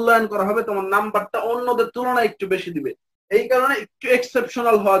ভালোভাবে মূল্যায়ন করা হবে, তোমার নাম্বারটা অন্যদের তুলনায় একটু বেশি দিবে। এই কারণে একটু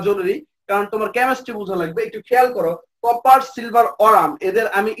এক্সেপশনাল হওয়া জরুরি, কারণ তোমার কেমিস্ট্রি বোঝা লাগবে। একটু খেয়াল করো, কপার, সিলভার, অরাম, এদের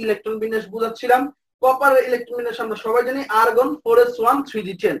আমি ইলেকট্রন বিন্যাস বুঝাচ্ছিলাম। কপার ইলেকট্রন বিন্যাস আমরা সবাই জানি আর্গন 4s1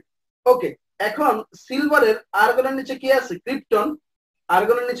 3d10। ওকে, এখন সিলভারের আর্গনের নিচে কি আছে? ক্রিপ্টন।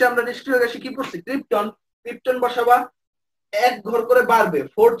 আর্গনের নিচে আমরা নিষ্ক্রিয় গ্যাসে কি পড়ছি? ক্রিপ্টন। ক্রিপ্টন বসাবা, এক ঘর করে বাড়বে।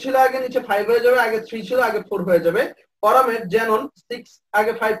 4 ছিল আগে, নিচে 5 হয়ে যাবে, আগে 3 ছিল, আগে 4 হয়ে যাবে। অরামের জেনন 6,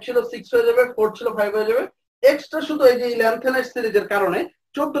 আগে 5 ছিল, 6 হয়ে যাবে, 4 ছিল, 5 হয়ে যাবে। এক্সট্রা শুধু এই যে ল্যান্থেনাইট সিরিজের কারণে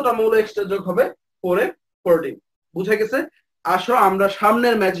 14টা মৌল এক্সট্রা যোগ হবে 4 এ 14। বুঝা গেছে? আসো আমরা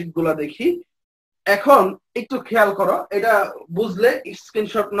সামনের ম্যাজিক গুলা দেখি। এখন একটু খেয়াল করো, এটা বুঝলে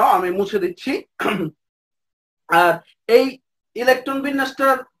স্ক্রিনশট নাও, আমি মুছে দিচ্ছি। আর এই ইলেকট্রন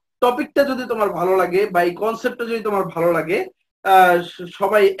বিন্যাসটার টপিকটা যদি তোমার ভালো লাগে বা এই কনসেপ্টটা যদি তোমার ভালো লাগে,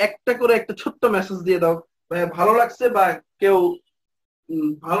 সবাই একটা করে একটা ছোট্ট মেসেজ দিয়ে দাও, ভালো লাগছে, বা কেউ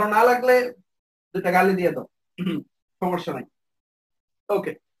ভালো না লাগলে দুটা গালি দিয়ে দাও, সমস্যা নাই।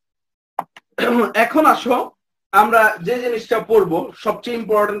 ওকে, এখন আসো আমরা যে জিনিসটা পড়বো সবচেয়ে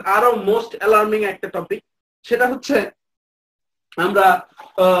ইম্পর্টেন্ট, আরো মোস্ট অ্যালার্মিং একটা টপিক, সেটা হচ্ছে আমরা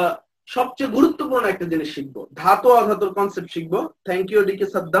সবচেয়ে গুরুত্বপূর্ণ একটা জিনিস শিখবো, ধাতু অধাতুর কনসেপ্ট শিখবো। Thank you decay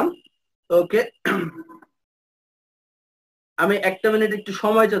Saddam. ওকে, আমি একটা মিনিট একটু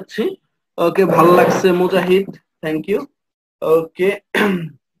সময় চাচ্ছি। ওকে, ভালো লাগছে মুজাহিদ, থ্যাংক ইউ। ওকে,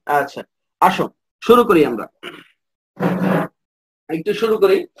 আচ্ছা আসো শুরু করি, আমরা একটু শুরু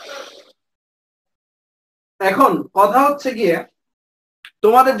করি। এখন কথা হচ্ছে গিয়ে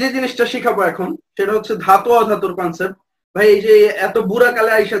তোমাদের যে জিনিসটা শিখাবো এখন সেটা হচ্ছে ধাতু অধাতুর কনসেপ্ট। ভাই এই যে এত বুড়া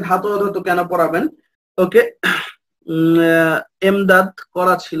কালে আইসা ধাতু অধাতু কেন পড়াবেন? ওকে, এমদাদ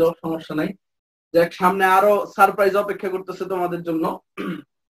করা ছিল, সমস্যা নাই। দেখ সামনে আরো সারপ্রাইজ অপেক্ষা করতেছে তোমাদের জন্য,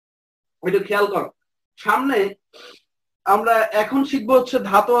 একটু খেয়াল করো। সামনে আমরা এখন শিখবো হচ্ছে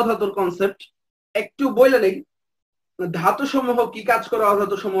ধাতু অধাতুর কনসেপ্ট। একটু বলে নেই ধাতু সমূহ কি কাজ করে,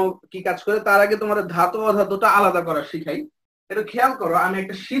 অধাতু সমূহ কি কাজ করে। তার আগে তোমার ধাতু অধাতুটা আলাদা করা শিখাই। একটু খেয়াল করো, আমি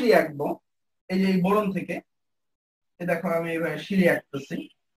একটা সিঁড়ি আঁকবো এই যে এই বোরন থেকে। এই দেখো আমি এইভাবে সিঁড়ি আঁকতেছি,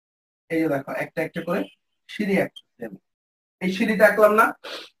 এই যে দেখো একটা একটা করে সিঁড়ি আঁকতেছি আমি। এই সিঁড়িটা আঁকলাম না?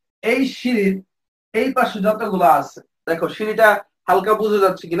 এই সিঁড়ির এই পাশে যতগুলো আছে, দেখো সিঁড়িটা হালকা বুঝে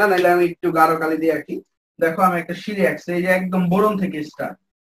যাচ্ছে কিনা, নাইলে আমি একটু গাঢ় কালি দিয়ে আঁকি। দেখো আমি একটা সিঁড়ি আঁকছি, এই যে একদম বোরন থেকে স্টার্ট।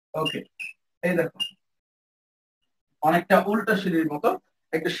 ওকে, এই দেখো অনেকটা উল্টা সিঁড়ির মতো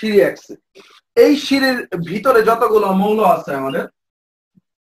একটা সিঁড়ি আঁকছে। এই সিঁড়ির ভিতরে যতগুলো মৌল আছে আমাদের,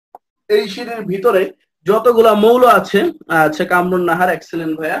 এই সিঁড়ির ভিতরে যতগুলা মৌল আছে, আচ্ছা কামরুন নাহার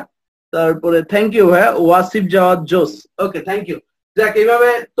এক্সেলেন্ট ভাইয়া, তারপরে থ্যাংক ইউ ভাইয়া, ওয়াসিফ জাওয়াদ জোস, ওকে থ্যাংক ইউ। যাক, এইভাবে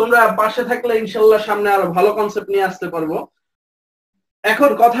তোমরা পাশে থাকলে ইনশাল্লাহ সামনে আরো ভালো কনসেপ্ট নিয়ে আসতে পারবো। এখন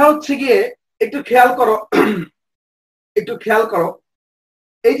কথা হচ্ছে গিয়ে একটু খেয়াল করো, একটু খেয়াল করো,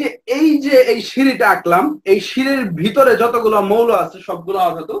 এই সিঁড়িটা আঁকলাম, এই সিঁড়ির ভিতরে যতগুলো মৌল আছে সবগুলো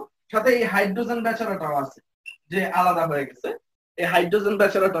অধাতু, সাথে এই হাইড্রোজেন বেচারাটাও আছে যে আলাদা হয়ে গেছে, এই হাইড্রোজেন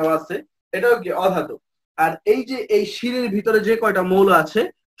বেচারাটাও আছে, এটাও কি অধাতু। আর এই যে এই সিঁড়ির ভিতরে যে কয়টা মৌল আছে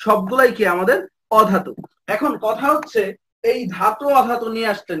সবগুলাই কি আমাদের অধাতু। এখন কথা হচ্ছে এই ধাতু অধাতু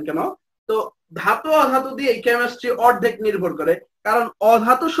নিয়ে আসছেন কেন? তো ধাতু অধাতু দিয়ে কেমিস্ট্রি অর্ধেক নির্ভর করে, কারণ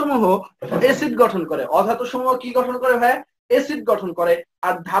অধাতু সমূহ অ্যাসিড গঠন করে। অধাতু সমূহ কি গঠন করে ভাই? অ্যাসিড গঠন করে।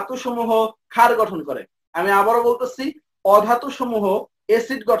 আর ধাতু সমূহ ক্ষার গঠন করে। আমি আবারও বলতেছি, অধাতু সমূহ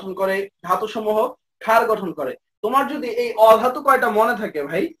অ্যাসিড গঠন করে, ধাতু সমূহ ক্ষার গঠন করে। তোমার যদি এই অধাতু কয়টা মনে থাকে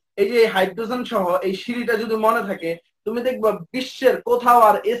ভাই, এই যে হাইড্রোজেন সহ এই সিঁড়িটা যদি মনে থাকে, তুমি দেখবা বিশ্বের কোথাও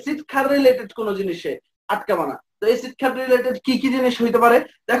আর অ্যাসিড ক্ষার রিলেটেড কোনো জিনিসে আটকাবে না। তো অ্যাসিড ক্ষার রিলেটেড কি কি জিনিস হইতে পারে?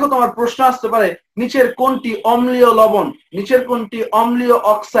 দেখো তোমার প্রশ্ন আসতে পারে, নিচের কোনটি অম্লীয় লবণ, নিচের কোনটি অম্লীয়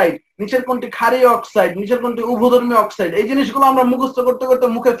অক্সাইড, নিচের কোনটি ক্ষারীয় অক্সাইড, নিচের কোনটি উভধর্মী অক্সাইড। এই জিনিসগুলো আমরা মুখস্থ করতে করতে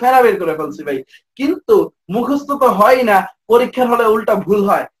মুখে ফেরা বের করে ফেলছি ভাই, কিন্তু মুখস্থ তো হয় না, পরীক্ষার হলে উল্টা ভুল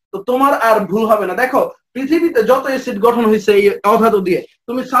হয়। তো তোমার আর ভুল হবে না। দেখো পৃথিবীতে যত অ্যাসিড গঠন হয়েছে এই অধাতু দিয়ে,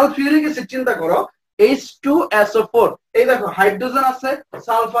 তুমি সালফিউরিক অ্যাসিড চিন্তা করো, H2SO4, এই দেখো হাইড্রোজেন আছে,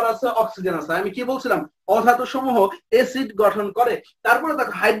 সালফার আছে, অক্সিজেন আছে। আমি কি বলছিলাম? অধাতু সমূহ অ্যাসিড গঠন করে। তারপরে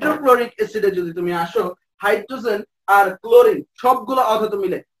দেখো হাইড্রোক্লোরিক অ্যাসিডে যদি তুমি আসো, হাইড্রোজেন আর ক্লোরিন সবগুলো অধাতু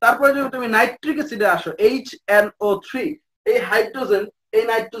মিলে। তারপরে যদি তুমি নাইট্রিক অ্যাসিডে আসো, HNO3, এই হাইড্রোজেন এই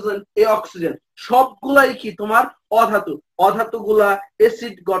নাইট্রোজেন, এই অক্সিজেন সবগুলাই কি তোমার অধাতু। অধাতুগুলা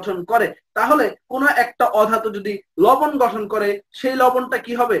অ্যাসিড গঠন করে। তাহলে কোন একটা অধাতু যদি লবণ গঠন করে সেই লবণটা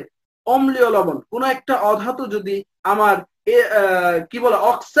কি হবে? অম্লীয় লবণ। কোন একটা অধাতু যদি আমার কি বলে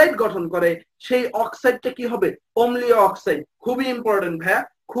অক্সাইড গঠন করে সেই অক্সাইডটা কি হবে? অম্লীয় অক্সাইড। খুবই ইম্পর্টেন্ট ভাইয়া,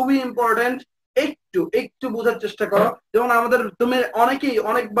 খুবই ইম্পর্টেন্ট। একটু একটু বোঝার চেষ্টা করো। যেমন আমাদের তুমি অনেকেই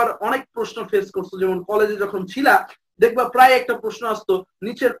অনেকবার অনেক প্রশ্ন ফেস করছো, যেমন কলেজে যখন ছিলা দেখবা প্রায় একটা প্রশ্ন আসতো,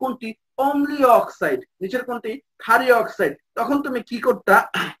 নিচের কোনটি অম্লীয় অক্সাইড, নিচের কোনটি ক্ষারীয় অক্সাইড। তখন তুমি কি করতা?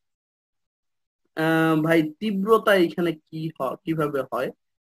 ভাই তীব্রতা এখানে কিভাবে হয়?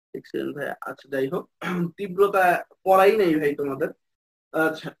 এক্সেলেন্ট ভাই। আচ্ছা যাই হোক, তীব্রতা পড়াই নেই ভাই তোমাদের।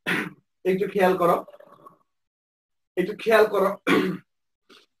 আচ্ছা একটু খেয়াল করো, একটু খেয়াল করো।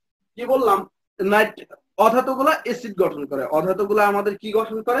 কি বললাম? নাইট অধাতুগুলা অ্যাসিড গঠন করে। অধাতুগুলা আমাদের কি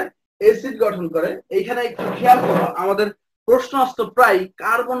গঠন করে? অ্যাসিড গঠন করে। এইখানে একটু খেয়াল করো, আমাদের প্রশ্ন আসতো প্রায়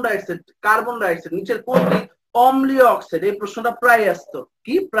কার্বন ডাইঅক্সাইড। কার্বন ডাইঅক্সাইড নিচের কোনটি অম্লীয় অক্সাইড? এই প্রশ্নটা প্রায় আসতো।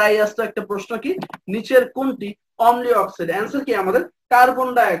 কি প্রায় আসতো একটা প্রশ্ন, কি নিচের কোনটি অম্লীয় অক্সাইড? অ্যান্সার কি আমাদের কার্বন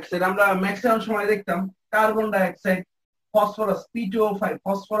ডাইঅক্সাইড। আমরা ম্যাক্সিমাম সময় দেখতাম carbon dioxide, phosphorus P2O5,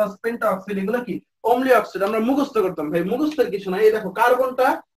 phosphorus পেন্টাঅক্সাইড, এগুলো কি অম্লীয় অক্সাইড। আমরা মুখস্থ করতাম ভাই, মুখস্থের কিছু নাই। এই দেখো কার্বনটা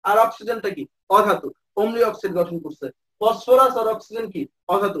আর অক্সিজেনটা কি অধাতু, অম্লীয় অক্সাইড গঠন করছে। ফসফরাস আর অক্সিজেন কি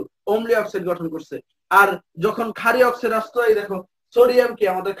অধাতু, অম্লীয় অক্সাইড গঠন করছে। আর যখন ক্ষারীয় অক্সাইড আসতো, এই দেখো সোডিয়াম কি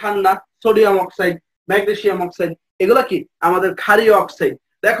আমাদের Khanna, sodium oxide, magnesium oxide, এগুলা কি আমাদের ক্ষারীয় অক্সাইড।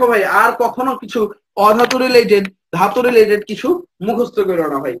 দেখো ভাই আর কখনো কিছু অধাতু রিলেটেড ধাতু রিলেটেড কিছু মুখস্থ করো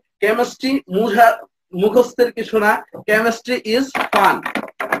না ভাই। কেমিস্ট্রি মুখস্থের কিছু না। Chemistry is fun.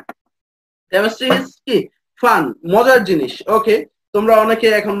 Chemistry is কি ফান, মজার জিনিস। ওকে, তোমরা অনেকে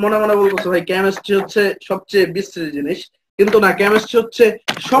এখন মনে মনে বলতেছো ভাই কেমিস্ট্রি হচ্ছে সবচেয়ে বিশ্রী জিনিস, কিন্তু না, কেমিস্ট্রি হচ্ছে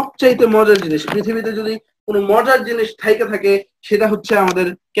সবচাইতে মজার জিনিস। পৃথিবীতে যদি কোনো মজার জিনিস থাকে সেটা হচ্ছে আমাদের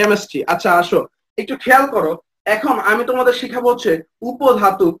কেমিস্ট্রি। আচ্ছা আসো একটু খেয়াল করো, এখন আমি তোমাদের শিখাবো হচ্ছে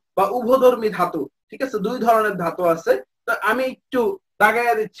উপধাতু বা উভধর্মী ধাতু। ঠিক আছে, দুই ধরনের ধাতু আছে। তো আমি একটু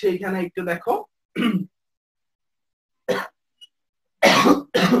দাগাইয়া দিচ্ছি এখানে, একটু দেখো।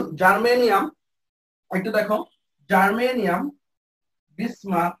 জার্মেনিয়াম, একটু দেখো, germanium,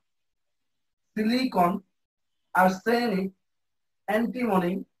 bismuth, silicon, arsenic,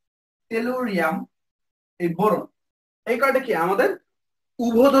 antimony, tellurium, এই বোরন, এই কয়টা কি আমাদের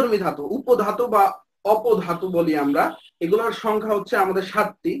উভধর্মী ধাতু। উপধাতু বা অপধাতু বলি আমরা। এগুলোর সংখ্যা হচ্ছে আমাদের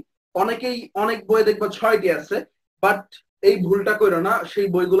 7টি। অনেকেই অনেক বই দেখবা 6টি আছে, বাট এই ভুলটা করো না, সেই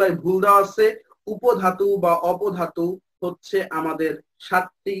বইগুলাই ভুল দেওয়া আছে। উপধাতু বা অপধাতু হচ্ছে আমাদের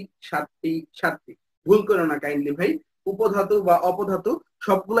 7টি 7টি 7টি। ভুল করো না কাইন্ডলি ভাই। উপধাতু বা অপধাতু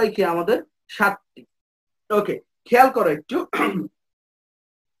সবগুলাই কি আমাদের 7টি। ওকে, খেয়াল করো একটু।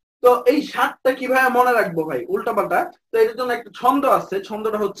 তো এই 7টা কিভাবে মনে রাখবো ভাই? উল্টা পাল্টা। তো এর জন্য একটা ছন্দ আছে,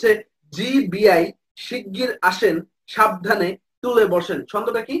 ছন্দটা হচ্ছে GBI শিগগির আসেন, সাবধানে তুলে বসেন।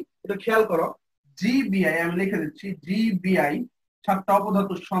 ছন্দটা কি এটা খেয়াল করো। GBI আমি লিখে দিচ্ছি, GBI 7টা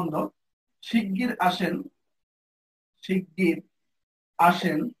অপধাতুর ছন্দ। শিগগির আসেন, শিগগির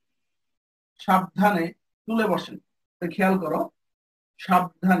আসেন, সাবধানে তুলে বসেন। তো খেয়াল করো,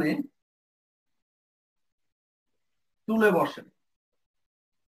 সাবধানে তুলে বসেন।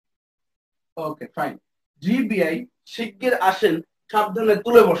 Okay fine. GBI শিগগির আসেন, সাবধানে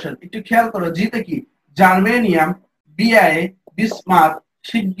তুলে বসেন। একটু খেয়াল করো, জিতে কি জার্মেনিয়াম, বিআই বিসমাথ,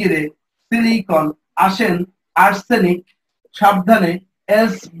 শিগগিরে, সিলিকন আসেন, আর্সেনিক সাবধানে,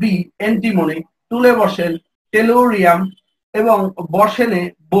 SB অ্যান্টিমনি তুলে বসেন, টেলুরিয়াম এবং বসেনে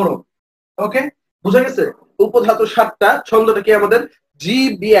বোরন। ওকে, বুঝা গেছে? উপধাতু 7টা। ছন্দটা কি আমাদের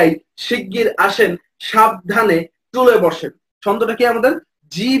GBI শিগগির আসেন, সাবধানে তুলে বসেন। ছন্দটা কি আমাদের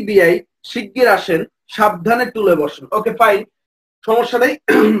GBI শিগগির আসেন, সাবধানে তুলে বসেন। ওকে ফাইন, সমস্যা নেই।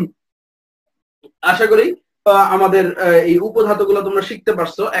 আশা করি আমাদের এই উপধাতু গুলো তোমরা শিখতে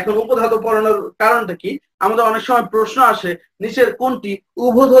পারছো। এখন উপধাতু পড়ানোর কারণটা কি? আমাদের অনেক সময় প্রশ্ন আসে, নিচের কোনটি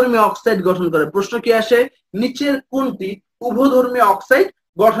উভধর্মী অক্সাইড গঠন করে? প্রশ্ন কি আসে, নিচের কোনটি উভধর্মী অক্সাইড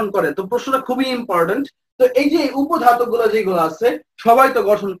গঠন করে? তো প্রশ্নটা খুবই ইম্পর্টেন্ট। তো এই যে উপধাতু গুলো যেগুলো আছে সবাই তো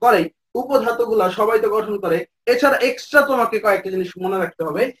গঠন করে, উপধাতু গুলা সবাই তো গঠন করে। এছাড়া এক্সট্রা তোমাকে কয়েকটা জিনিস মনে রাখতে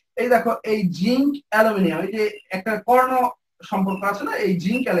হবে। এই দেখো, এই জিঙ্ক, অ্যালুমিনিয়াম, এই যে একটা কর্ণ সম্পর্ক আছে না, এই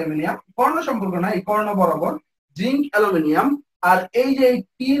জিঙ্ক অ্যালুমিনিয়াম, কর্ণ সম্পর্ক না, এই কর্ণ বরাবর জিঙ্ক অ্যালুমিনিয়াম। আর এই যে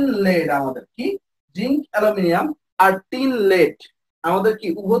টিন লেড, আমাদের কি জিঙ্ক অ্যালুমিনিয়াম আর টিন লেড আমাদের কি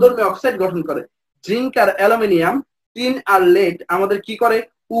উভধর্মী অক্সাইড গঠন করে। জিঙ্ক আর অ্যালুমিনিয়াম, টিন আর লেড আমাদের কি করে?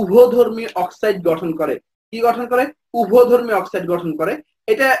 উভধর্মী অক্সাইড গঠন করে। কি গঠন করে? উভধর্মী অক্সাইড গঠন করে।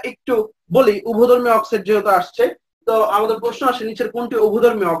 এটা একটু বলি, উভধর্মী অক্সাইড যেহেতু আসছে, তো আমাদের প্রশ্ন আসে নিচের কোনটি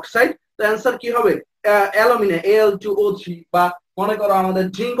উভধর্মী অক্সাইড? তো অ্যান্সার কি হবে? অ্যালুমিনিয়াম, Al2O3 বা মনে করো আমাদের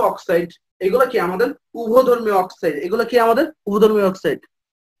জিঙ্ক অক্সাইড, এগুলো কি আমাদের উভধর্মী অক্সাইড, এগুলো কি আমাদের উভধর্মী অক্সাইড।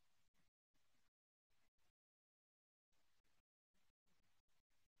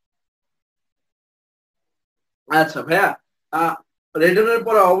 আচ্ছা ভাইয়া, রেডনের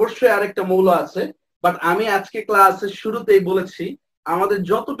পরে অবশ্যই আরেকটা মৌল আছে, বাট আমি আজকে ক্লাসের শুরুতেই বলেছি আমাদের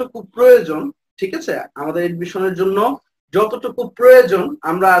যতটুকু প্রয়োজন, ঠিক আছে, আমাদের এডমিশনের জন্য যতটুকু প্রয়োজন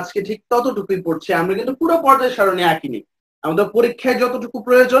আমরা আজকে ঠিক ততটুকুই পড়ছি। আমরা কিন্তু পুরো পর্যায় সারণী আঁকিনি, আমাদের পরীক্ষায় যতটুকু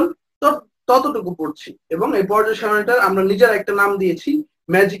প্রয়োজন ততটুকু পড়ছি। এবং এই পর্যায় সারণীটা আমরা নিজের একটা নাম দিয়েছি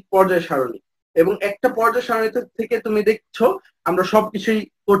ম্যাজিক পর্যায় সারণী। এবং একটা পর্যায় সারণী থেকে তুমি দেখছো আমরা সবকিছুই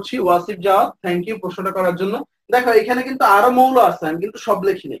করছি। ওয়াসিফ জাওয়াদ, থ্যাংক ইউ প্রশ্নটা করার জন্য। দেখো এখানে কিন্তু আরো মৌল আছে, আমি কিন্তু সব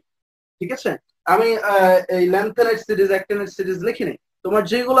লিখিনি, ঠিক আছে। আমি এই ল্যান্থেনাইট সিরিজ, অ্যাক্টিনাইট সিরিজ লিখিনি। তোমার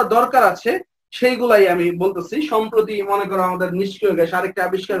যেগুলো দরকার আছে সেইগুলাই আমি বলতেছি। সম্প্রতি মনে করো আমাদের নিষ্ক্রিয় গ্যাস আরেকটা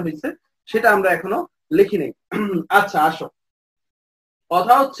আবিষ্কার হয়েছে, সেটা আমরা এখনো লিখিনি। আচ্ছা আসো,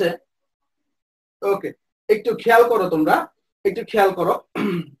 কথা হচ্ছে, ওকে, একটু খেয়াল করো, তোমরা একটু খেয়াল করো।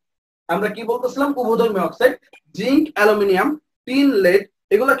 আমরা কি বলতেছিলাম, উভধর্মী oxide, zinc, aluminium, tin, lead,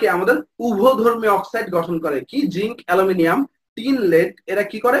 এগুলা কি আমাদের উভধর্মী অক্সাইড গঠন করে। কি, জিঙ্ক, অ্যালুমিনিয়াম, টিন, লেড, এরা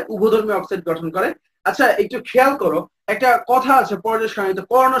কি করে, উভধর্মী অক্সাইড গঠন করে। আচ্ছা একটু খেয়াল করো, একটা কথা আছে পর্যায় সারণীতে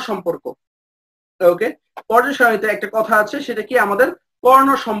কর্ণ সম্পর্ক। ওকে, পর্যায় সারণীতে একটা কথা আছে, সেটা কি আমাদের কর্ণ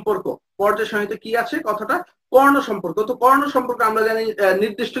সম্পর্ক। পর্যায় সারণীতে কি আছে কথাটা, কর্ণ সম্পর্ক। তো কর্ণ সম্পর্ক আমরা জানি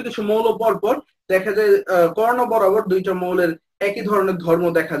নির্দিষ্ট কিছু মৌল পরপর দেখা যায় কর্ণ বরাবর দুইটা মৌলের একই ধরনের ধর্ম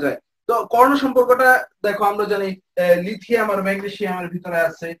দেখা যায়। তো কর্ণ সম্পর্কটা দেখো আমরা জানি লিথিয়াম আর ম্যাগনেসিয়ামের ভিতরে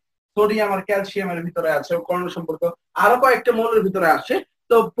আছে, সোডিয়াম আর ক্যালসিয়ামের ভিতরে আছে কর্ণ সম্পর্ক, আরো কয়েকটা মৌলের ভিতরে আসে।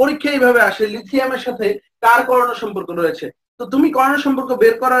 তো পরীক্ষা এইভাবে আসে লিথিয়ামের সাথে কার কর্ণ সম্পর্ক রয়েছে। তো তুমি কর্ণ সম্পর্ক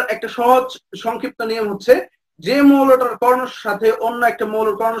বের করার একটা সহজ সংক্ষিপ্ত নিয়ম হচ্ছে, যে মৌলটার কর্ণের সাথে অন্য একটা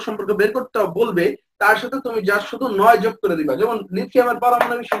মৌলের কর্ণ সম্পর্ক বের করতে বলবে তার সাথে তুমি যা শুধু 9 যোগ করে দিবা। যেমন লিথিয়ামের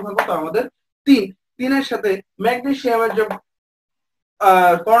পারমাণবিক সংখ্যা কত আমাদের 3, 3-এর সাথে ম্যাগনেসিয়ামের যে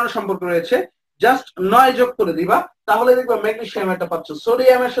কর্ণ সম্পর্ক রয়েছে জাস্ট 9 যোগ করে দিবা, তাহলে দেখবা ম্যাগনেসিয়ামেরটা পাচ্ছ।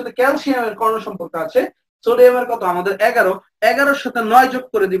 সোডিয়ামের সাথে ক্যালসিয়ামের কর্ণ সম্পর্ক আছে, সোডিয়ামের কত আমাদের 11, 11-এর সাথে 9 যোগ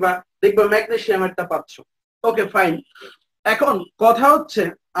করে দিবা, দেখবা ম্যাগনেসিয়ামেরটা পাচ্ছ। Okay fine. এখন কথা হচ্ছে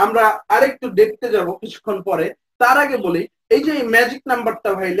আমরা আরেকটু দেখতে যাব কিছুক্ষণ পরে। তার আগে বলি, এই যে ম্যাজিক নাম্বারটা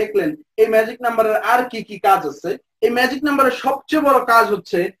ভাই লিখলেন, এই ম্যাজিক নাম্বারের আর কি কি কাজ আছে। এই ম্যাজিক নাম্বারের সবচেয়ে বড় কাজ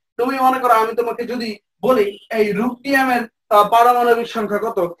হচ্ছে, তুমি মনে করো আমি তোমাকে যদি বলি এই রুবিডিয়ামের পারমাণবিক সংখ্যা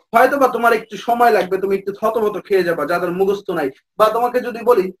কত, হয়তো বা তোমার একটু সময় লাগবে, তুমি একটু থতমত খেয়ে যাবা যাদের মুখস্থ নাই। বা তোমাকে যদি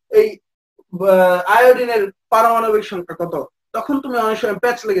বলি এই আয়োডিনের পারমাণবিক সংখ্যা কত, তখন তুমি অনেক সময়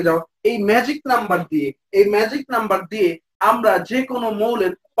প্যাচ লেগে যাও। এই ম্যাজিক নাম্বার দিয়ে, এই ম্যাজিক নাম্বার দিয়ে আমরা যে কোনো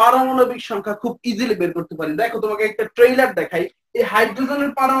মৌলের পারমাণবিক সংখ্যা খুব ইজিলি বের করতে পারি। দেখো তোমাকে একটা ট্রেইলার দেখাই। এই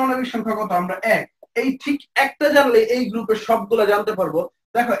হাইড্রোজেনের পারমাণবিক সংখ্যা কত, আমরা 1, এই ঠিক একটা জানলে এই গ্রুপের সবগুলো জানতে পারবো।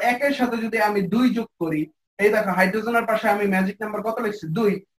 দেখো 1-এর সাথে যদি আমি 2 যোগ করি, এই দেখো হাইড্রোজেনের পাশে আমি ম্যাজিক নাম্বার কত লিখছি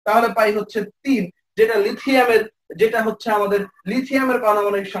 2, তাহলে পাই হচ্ছে 3, যেটা লিথিয়ামের, যেটা হচ্ছে আমাদের লিথিয়ামের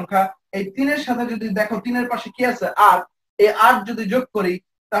পারমাণবিক সংখ্যা। এই 3-এর সাথে যদি দেখো 3-এর পাশে কি আছে 8, এই 8 যদি যোগ করি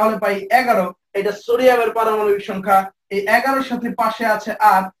তাহলে পাই 11, এটা সোডিয়ামের পারমাণবিক সংখ্যা। এই 11-এর সাথে পাশে আছে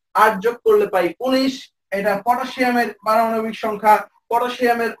 8, 8 যোগ করলে পাই 19, এটা পটাশিয়ামের পারমাণবিক সংখ্যা।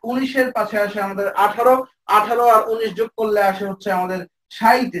 পটাশিয়ামের 19-এর পাশে আসে আমাদের 18, 18 আর 19 যোগ করলে আসে হচ্ছে আমাদের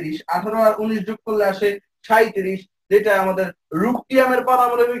 37, 18 আর 19 যোগ করলে আসে 37, যেটা আমাদের রুবিডিয়ামের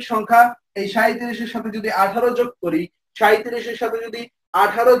পারমাণবিক সংখ্যা। এই 37-এর সাথে যদি 18 যোগ করি, 37-এর সাথে যদি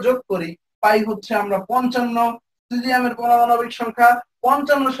 18 যোগ করি পাই হচ্ছে আমরা 55। সিজিয়ামের পারমাণবিক সংখ্যা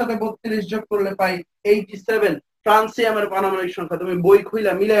 55-এর সাথে 32 যোগ করলে পাই 87। ফ্রান্সিয়ামের পারমাণবিক সংখ্যা তুমি বই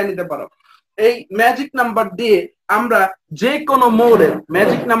খুইলা মিলিয়ে নিতে পারো। এই ম্যাজিক নাম্বার দিয়ে আমরা যে কোনো মৌলের,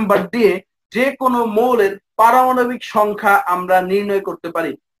 ম্যাজিক নাম্বার দিয়ে যে কোনো মৌলের পারমাণবিক সংখ্যা আমরা নির্ণয় করতে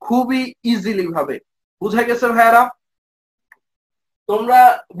পারি খুবই ইজিলি ভাবে। বুঝা গেছে ভাইয়ারা? তোমরা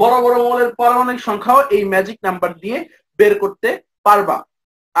বড় বড় মৌলের পারমাণবিক সংখ্যাও এই ম্যাজিক নাম্বার দিয়ে বের করতে পারবা।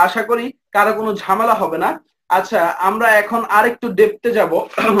 আশা করি কারো কোনো ঝামেলা হবে না। আচ্ছা আমরা এখন আরেকটু ডেপথে যাব,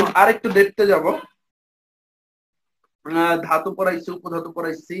 আরেকটু ডেপথে যাব। ধাতু পড়াইছি, উপধাতু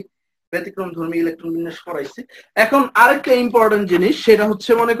পড়াইছি, ব্যতিক্রম ধর্মী ইলেকট্রন বিন্যাস পড়াইছি। এখন আরেকটা ইম্পর্টেন্ট জিনিস, সেটা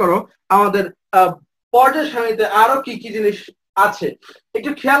হচ্ছে মনে করো আমাদের পর্যায় সারণীতে আরো কি কি জিনিস আছে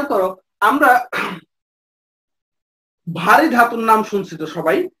একটু খেয়াল করো। আমরা ভারী ধাতুর নাম শুনছি তো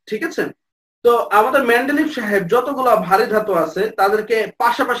সবাই, ঠিক আছে। তো আমাদের মেন্ডেলিভ সাহেব যতগুলা ভারী ধাতু আছে তাদেরকে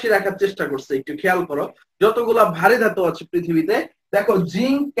পাশাপাশি রাখার চেষ্টা করছে। একটু খেয়াল করো যতগুলা ভারী ধাতু আছে পৃথিবীতে, দেখো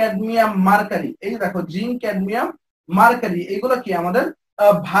জিঙ্ক, ক্যাডমিয়াম, মার্কারি, এই দেখো জিঙ্ক, ক্যাডমিয়াম, মার্কারি, এগুলো কি আমাদের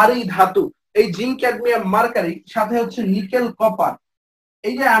ভারী ধাতু। এই জিঙ্ক, ক্যাডমিয়াম, মার্কারি সাথে হচ্ছে নিকেল, কপার।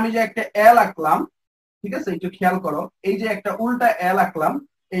 এই যে আমি যে একটা এল আঁকলাম, ঠিক আছে, একটু খেয়াল করো, এই যে একটা উল্টা এল আঁকলাম,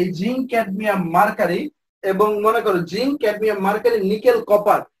 এই জিঙ্ক ক্যাডমিয়াম মার্কারি এবং মনে করো zinc cadmium mercury nickel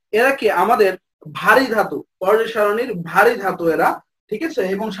copper, এরা কি আমাদের ভারী ধাতু, পর্যায় সারণীর ভারী ধাতু এরা। ঠিক আছে,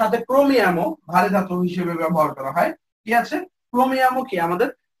 এবং সাথে ক্রোমিয়ামও ভারী ধাতু হিসেবে ব্যবহার করা হয়। কি আছে, ক্রোমিয়ামও কি আমাদের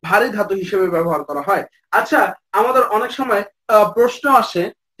ভারী ধাতু হিসেবে ব্যবহার করা হয়। আচ্ছা, আমাদের অনেক সময় প্রশ্ন আসে,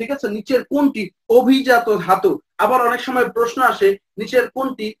 ঠিক আছে, নিচের কোনটি অভিজাত ধাতু, আবার অনেক সময় প্রশ্ন আসে নিচের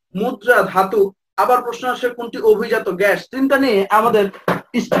কোনটি মুদ্রা ধাতু, আবার প্রশ্ন আসে কোনটি অভিজাত গ্যাস। তিনটা নিয়ে আমাদের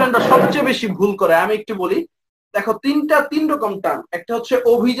স্টুডেন্টরা সবচেয়ে বেশি ভুল করে। আমি একটু বলি, দেখো তিন রকম টার্ম, একটা হচ্ছে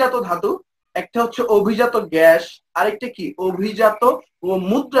অভিজাত ধাতু, একটা হচ্ছে অভিজাত গ্যাস, আরেকটা কি অভিজাত ও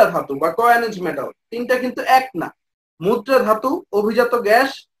মুদ্রা ধাতু বা কয়েনেজ মেটাল। তিনটা কিন্তু এক না, মুদ্রা ধাতু, অভিজাত গ্যাস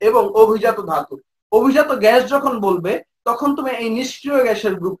এবং অভিজাত ধাতু। অভিজাত গ্যাস যখন বলবে তখন তুমি এই নিষ্ক্রিয়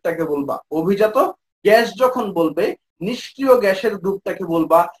গ্যাসের গ্রুপটাকে বলবা। অভিজাত গ্যাস যখন বলবে নিষ্ক্রিয় গ্যাসের গ্রুপটাকে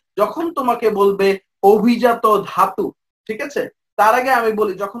বলবা। যখন তোমাকে বলবে অভিজাত ধাতু, ঠিক আছে, তার আগে আমি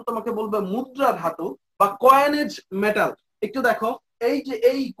বলি যখন তোমাকে বলবে মুদ্রা ধাতু বা কয়েনেজ মেটাল, একটু দেখো এই যে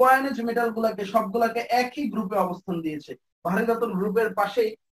এই কয়েনেজ মেটাল গুলাকে সবগুলাকে একই গ্রুপে অবস্থান দিয়েছে। ভারী ধাতুর গ্রুপের পাশেই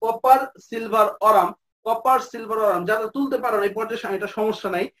copper silver aurum, copper silver aurum. যারা তুলতে পারো না এই পর্যায়ে এটা সমস্যা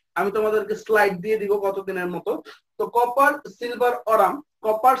নাই, আমি তোমাদেরকে স্লাইড দিয়ে দিব কতদিনের মতো। তো copper silver aurum,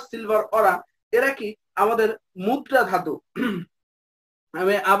 copper silver aurum এরা কি আমাদের মুদ্রা ধাতু।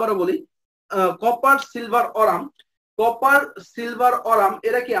 আমি আবারও বলি, copper silver aurum, copper silver aurum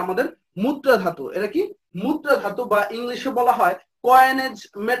এরা কি আমাদের মুদ্রা ধাতু। এরা কি মুদ্রা ধাতু বা ইংলিশে বলা হয় কয়েনেজ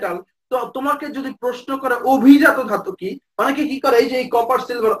মেটাল। তো তোমাকে যদি প্রশ্ন করে অভিজাত ধাতু কি, অনেকে কি করে এই যে এই কপার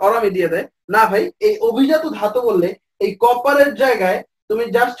সিলভার অরামে দিয়ে দেয়। না ভাই, এই অভিজাত ধাতু বললে এই কপারের জায়গায় তুমি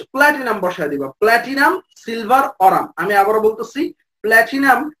জাস্ট প্ল্যাটিনাম বসায় দিবা, প্ল্যাটিনাম সিলভার অরাম। আমি আবারও বলতেছি,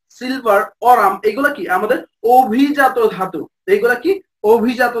 প্ল্যাটিনাম সিলভার অরাম এগুলা কি আমাদের অভিজাত ধাতু। এইগুলা কি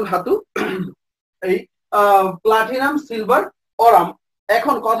অভিজাত ধাতু, এই প্লাটিনাম সিলভার অরাম।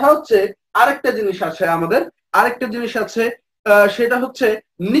 এখন কথা হচ্ছে আরেকটা জিনিস আছে আমাদের, আরেকটা জিনিস আছে, সেটা হচ্ছে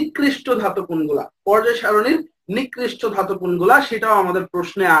নিকৃষ্ট ধাতু কোনগুলা, পর্যায় সারণীর নিকৃষ্ট ধাতু কোনগুলা, সেটাও আমাদের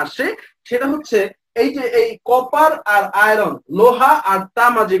প্রশ্নে আসে। সেটা হচ্ছে এই যে এই কপার আর আয়রন, লোহা আর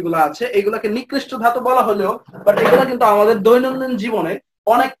তামা যেগুলো আছে এগুলাকে নিকৃষ্ট ধাতু বলা হলেও বাট এগুলো কিন্তু আমাদের দৈনন্দিন জীবনে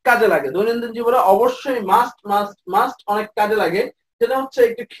অনেক কাজে লাগে। দৈনন্দিন জীবনে অবশ্যই মাস্ট মাস্ট মাস্ট অনেক কাজে লাগে। সেটা হচ্ছে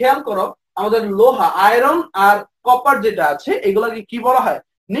একটু খেয়াল করো, আমাদের লোহা, আয়রন আর কপার যেটা আছে এগুলাকে কি বলা হয়,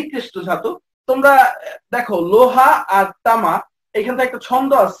 নিকৃষ্ট ধাতু। তোমরা দেখো লোহা আর তামা, এখান থেকে একটা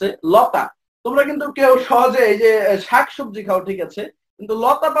ছন্দ আছে লতা। তোমরা কিন্তু কেউ সহজে এই যে শাক সবজি খাও, ঠিক আছে, কিন্তু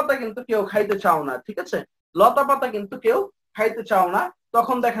লতা পাতা কিন্তু কেউ খাইতে চাও না। ঠিক আছে, লতা পাতা কিন্তু কেউ খাইতে চাও না,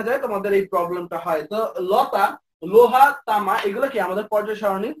 তখন দেখা যায় তোমাদের এই প্রবলেমটা হয়। তো লতা, লোহা, তামা এগুলো কি আমাদের পর্যায়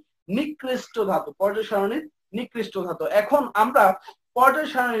সারণীর নিকৃষ্ট ধাতু, পর্যায় সারণীর নিকৃষ্ট ধাতু। এখন আমরা পর্যায়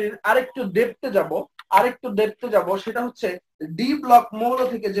সারণীর আরেকটু ডেপথে যাব, আরেকটু ডেপথে যাব, সেটা হচ্ছে ডি ব্লক মৌল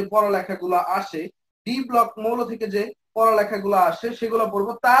থেকে যে পড়ালেখাগুলো আসে, ডি ব্লক মৌল থেকে যে পড়ালেখাগুলো আসে সেগুলো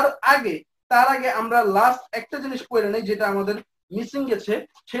পড়বো। তার আগে আমরা লাস্ট একটা জিনিস পড়ে নেই যেটা আমাদের মিসিং গেছে,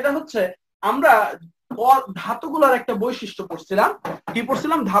 সেটা হচ্ছে আমরা ধাতুগুলার একটা বৈশিষ্ট্য পড়ছিলাম। কি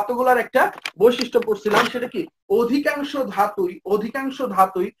পড়ছিলাম, ধাতুগুলার একটা বৈশিষ্ট্য পড়ছিলাম। সেটা কি অধিকাংশ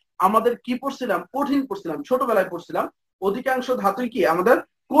ধাতুই আমাদের কি পড়ছিলাম, কঠিন পড়ছিলাম, ছোটবেলায় পড়ছিলাম। অধিকাংশ ধাতুই কি আমাদের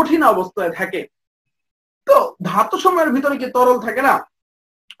কঠিন অবস্থায় থাকে। তো ধাতু সময়ের ভিতরে কি তরল থাকে না?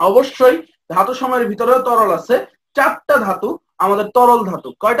 অবশ্যই ধাতু সময়ের ভিতরেও তরল আছে। চারটা ধাতু আমাদের তরল ধাতু।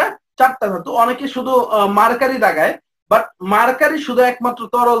 কয়টা? চারটা ধাতু। অনেকে শুধু মার্কারি দাগায়, বাট মার্কারি শুধু একমাত্র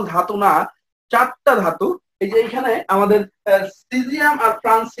তরল ধাতু না, চারটা ধাতু। এই যে এখানে আমাদের সিজিয়াম আর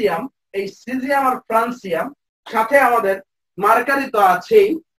ফ্রান্সিয়াম, এই সিজিয়াম আর ফ্রান্সিয়াম, সাথে আমাদের মার্কারি তো আছেই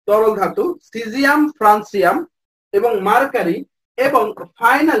তরল ধাতু, সিজিয়াম, ফ্রান্সিয়াম এবং মার্কারি, এবং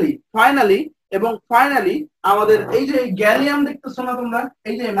ফাইনালি আমাদের এই যে গ্যালিয়াম দেখতেছো না তোমরা,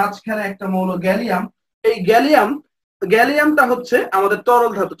 এই যে মাঝখানে একটা মৌল গ্যালিয়াম, এই গ্যালিয়ামটা হচ্ছে আমাদের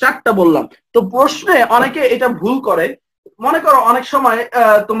তরল ধাতু। চারটা বললাম। তো প্রশ্নে অনেকে এটা ভুল করে, মনে করো অনেক সময়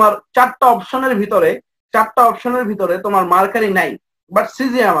তোমার চারটা অপশনের ভিতরে তোমার মার্কারি নাই বাট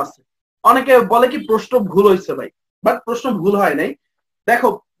সিজিয়াম আছে। অনেকে বলে কি প্রশ্ন ভুল হয়েছে ভাই, বাট প্রশ্ন ভুল হয় নাই। দেখো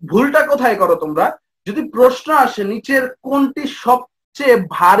ভুলটা কোথায় করো তোমরা, যদি প্রশ্ন আসে নিচের কোনটি সবচেয়ে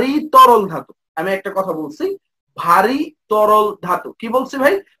ভারী তরল ধাতু, আমি একটা কথা বলছি, ভারী তরল ধাতু। কি বলছি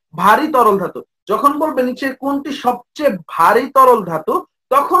ভাই? ভারী তরল ধাতু। যখন বলবে নিচের কোনটি সবচেয়ে ভারী তরল ধাতু,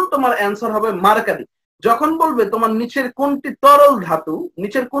 তখন তোমার অ্যান্সার হবে মার্কারি। যখন বলবে তোমার নিচের কোনটি তরল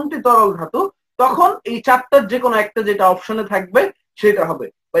ধাতু, তখন এই চারটার যে কোনো একটা যেটা অপশনে থাকবে সেটা হবে।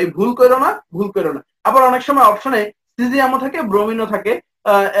 ভাই ভুল করো না। আবার অনেক সময় অপশনে সিজিয়ামও থাকে, ব্রোমিনও থাকে,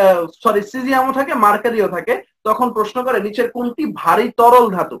 সিজিয়ামও থাকে, মার্কারিও থাকে। তখন প্রশ্ন করে নিচের কোনটি ভারী তরল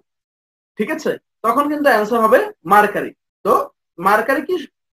ধাতু। ঠিক আছে, তখন কিন্তু অ্যান্সার হবে মার্কারি। তো মার্কারি কি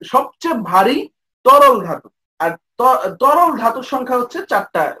সবচেয়ে ভারী তরল ধাতু, আর তরল ধাতুর সংখ্যা হচ্ছে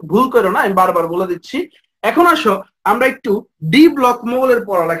 4টা। ভুল করো না, আমি বারবার বলে দিচ্ছি। এখন আসো আমরা একটু ডি ব্লক মৌলের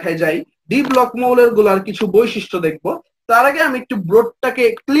পড়ালেখায় যাই। ডি ব্লক মৌলের গুলার কিছু বৈশিষ্ট্য দেখবো। তার আগে আমি একটু বোর্ডটাকে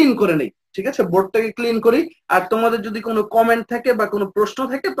ক্লিন করে নেই, ঠিক আছে? বোর্ডটাকে ক্লিন করি। আর তোমাদের যদি কোনো কমেন্ট থাকে বা কোনো প্রশ্ন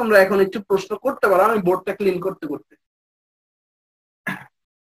থাকে তোমরা এখন একটু প্রশ্ন করতে পারো, আমি বোর্ডটা ক্লিন করতে করতে।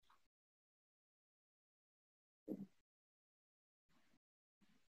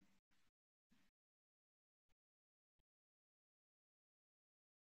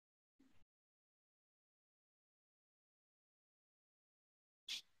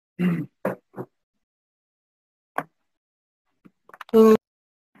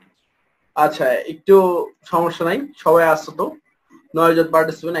 আচ্ছা, একটু সমস্যা নাই, সবাই আসছো তো? 9 জন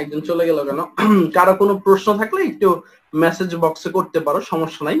পার্টিসিপেন্ট, একজন চলে গেল কেন? কারো কোনো প্রশ্ন থাকলে একটু মেসেজ বক্সে করতে পারো,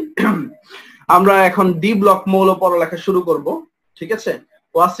 সমস্যা নাই। আমরা এখন ডি ব্লক মৌল পড়ালেখা শুরু করব, ঠিক আছে?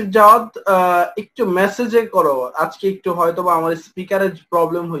 ওয়াসিফ জাওয়াদ, একটু মেসেজে করো। আজকে একটু হয়তো বা আমার স্পিকারের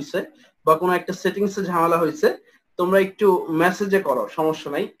প্রবলেম হয়েছে বা কোনো একটা সেটিংস এ ঝামেলা হয়েছে, তোমরা একটু মেসেজে করো, সমস্যা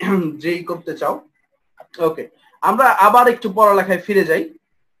নাই। যেই করতে চাও। ওকে, আমরা আবার একটু পড়ালেখায় ফিরে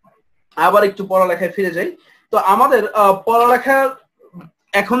যাই। তো আমাদের পড়ালেখার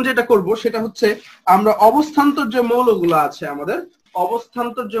এখন যেটা করব সেটা হচ্ছে আমরা অবস্থান্তর যে মৌলগুলো আছে, আমাদের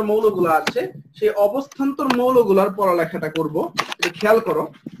অবস্থান্তর যে মৌলগুলো আছে সেই অবস্থান্তর মৌলগুলোর পড়ালেখাটা করব। এটা খেয়াল করো,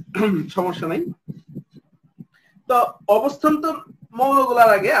 সমস্যা নাই। তো অবস্থান্তর মৌলগুলোর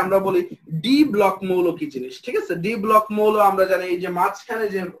আগে আমরা বলি ডি ব্লক মৌল কি জিনিস, ঠিক আছে? ডি ব্লক মৌল আমরা জানি এই যে মাঝখানে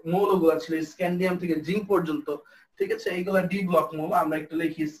যে মৌলগুলো ছিল স্ক্যান্ডিয়াম থেকে জিঙ্ক পর্যন্ত, ঠিক আছে? এইগুলা ডি ব্লক মৌল। আমরা একটু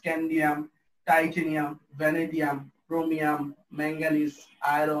লিখি scandium, titanium, ভ্যানেডিয়াম, chromium, manganese,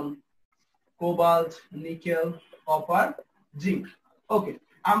 iron, cobalt, nickel, copper, zinc. ওকে,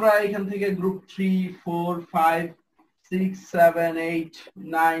 আমরা এখান থেকে গ্রুপ 3, 4, 5, 6, 7, 8,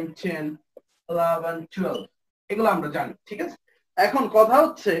 9, 10, 11, 12 এগুলো আমরা জানি, ঠিক আছে? এখন কথা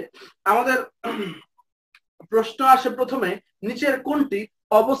হচ্ছে আমাদের প্রশ্ন আসে প্রথমে নিচের কোনটি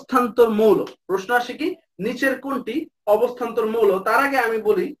অবস্থান্তর মৌল। প্রশ্ন আসে কি নিচের কোনটি অবস্থান্তর মৌল। তার আগে আমি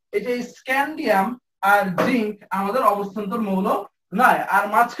বলি এই যে স্ক্যান্ডিয়াম আর জিঙ্ক আমাদের অবস্থান্তর মৌল নয়, আর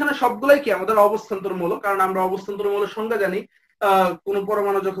মাঝখানে সবগুলাই কি আমাদের অবস্থান্তর মৌল। কারণ আমরা অবস্থান্তর মৌলের সংজ্ঞা জানি, কোন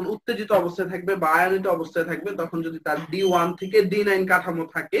পরমাণু যখন উত্তেজিত অবস্থায় থাকবে বা আয়নিত অবস্থায় থাকবে তখন যদি তার D1 থেকে D9 কাঠামো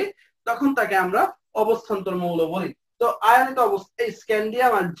থাকে তখন তাকে আমরা অবস্থান্তর মৌল বলি। তো আয়নিত অবস্থায়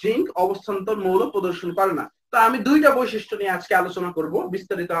স্ক্যান্ডিয়াম আর জিঙ্ক অবস্থান্তর মৌল প্রদর্শন করে না। তো আমি দুইটা বৈশিষ্ট্য নিয়ে আজকে আলোচনা করব,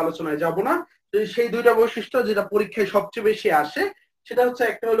 বিস্তারিত আলোচনায় যাব না। সেই দুইটা বৈশিষ্ট্য যেটা পরীক্ষায় সবচেয়ে বেশি আসে সেটা হচ্ছে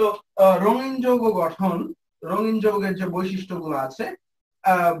একটা হলো রঙিন যৌগ গঠন, রঙিন যৌগের যে বৈশিষ্ট্যগুলো আছে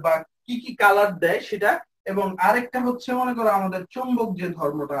বা কি কি কালার দেয় সেটা, এবং আরেকটা হচ্ছে মনে করো আমাদের চুম্বক যে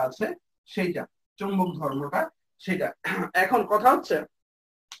ধর্মটা আছে সেইটা, চুম্বক ধর্মটা সেটা। এখন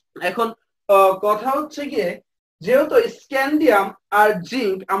কথা হচ্ছে গিয়ে যেহেতু স্ক্যান্ডিয়াম আর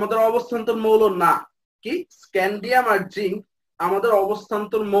জিঙ্ক আমাদের অবস্থান্তর মৌল না, কি স্ক্যান্ডিয়াম আর জিঙ্ক আমাদের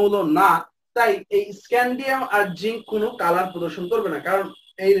অবস্থান্তর মৌল না, তাই এই স্ক্যান্ডিয়াম আর জিঙ্ক কোনো কালার প্রদর্শন করবে না। কারণ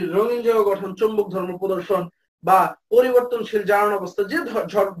এই রঙিন যৌগ গঠন, চুম্বক ধর্ম প্রদর্শন বা পরিবর্তনশীল জারণ অবস্থা যে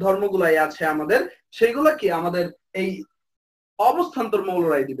ধর্মগুলাই আছে আমাদের, সেগুলা কি আমাদের এই অবস্থান্তর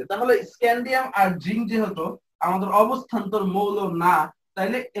মৌলরাই দিবে। তাহলে স্ক্যান্ডিয়াম আর জিঙ্ক যেহেতু আমাদের অবস্থান্তর মৌল না,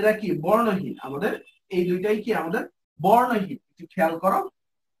 তাইলে এরা কি বর্ণহীন। আমাদের এই দুইটাই কি আমাদের বর্ণহীন, একটু খেয়াল করো,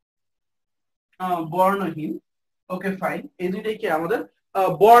 বর্ণহীন। ওকে ফাইন, এই দুইটাই কি আমাদের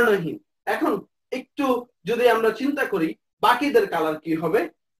বর্ণহীন। এখন একটু যদি আমরা চিন্তা করি বাকিদের কালার কি হবে,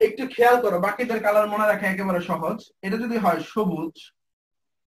 একটু খেয়াল করো। বাকিদের কালার মনে রাখা একেবারে সহজ। এটা যদি হয় সবুজ,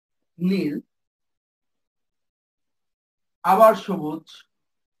 নীল, আবার সবুজ,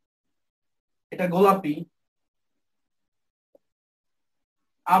 এটা গোলাপি,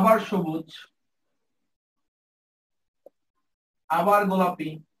 আবার সবুজ, আবার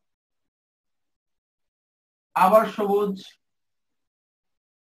গোলাপি, আবার সবুজ,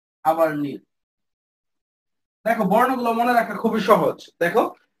 আবার নীল। দেখো বর্ণগুলো মনে রাখা খুবই সহজ। দেখো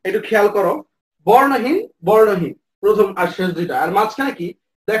একটু খেয়াল করো, বর্ণহীন, বর্ণহীন প্রথম আর শেষ দুইটা, আর মাঝখানে কি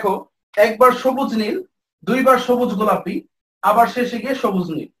দেখো একবার সবুজ নীল, দুইবার সবুজ গোলাপি, আবার শেষে গিয়ে সবুজ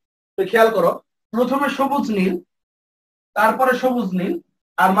নীল। তো খেয়াল করো, প্রথমে সবুজ নীল, তারপরে সবুজ নীল,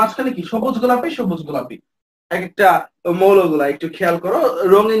 আর মাঝখানে কি সবুজ গোলাপি, সবুজ গোলাপি। একটা মৌলগুলা একটু খেয়াল করো।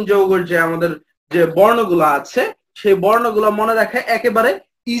 রঙিন যৌগের যে আমাদের যে বর্ণগুলো আছে সেই বর্ণগুলো মনে রাখা একেবারে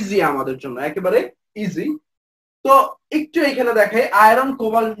ইজি আমাদের জন্য, একেবারে ইজি। তো একটু এখানে দেখাই আয়রন,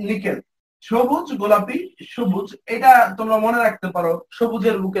 কোবাল্ট, নিকেল, সবুজ, গোলাপি, সবুজ। এটা তোমরা মনে রাখতে পারো,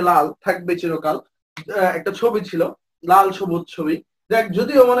 সবুজের বুকে লাল থাকবে চিরকাল। একটা ছবি ছিল লাল সবুজ ছবি, দেখ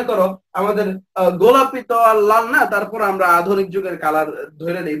যদিও মনে করো আমাদের গোলাপি তো আর লাল না, তারপর আমরা আধুনিক যুগের কালার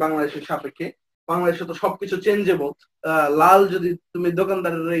ধরে নেই বাংলাদেশের সাপেক্ষে। বাংলাদেশে তো সবকিছু চেঞ্জেবল। লাল যদি তুমি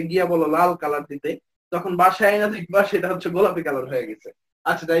দোকানদারের গিয়া বলো লাল কালার দিতে, তখন বাসায় এনে দেখবা সেটা হচ্ছে গোলাপি কালার হয়ে গেছে।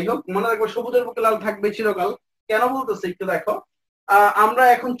 আচ্ছা যাই হোক, মনে রাখবো সবুজের বুকে লাল থাকবে চিরকাল। কেন বলতেছে একটু দেখো। আমরা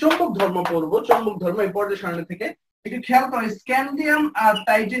এখন চৌম্বক ধর্ম পড়বো। চৌম্বক ধর্ম এই পর্যায় সারণী থেকে একটু খেয়াল করো, স্ক্যান্ডিয়াম আর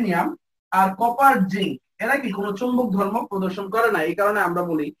টাইটেনিয়াম আর কপার জিঙ্ক এরা কি কোনো চুম্বক ধর্ম প্রদর্শন করে না। এই কারণে আমরা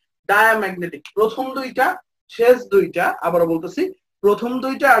বলি ডায়াম্যাগনেটিক। প্রথম দুইটা শেষ দুইটা, আবার বলতেছি, প্রথম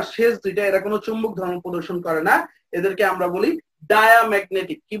দুইটা আর শেষ দুইটা এরা কোনো চুম্বক ধর্ম প্রদর্শন করে না। এদেরকে আমরা বলি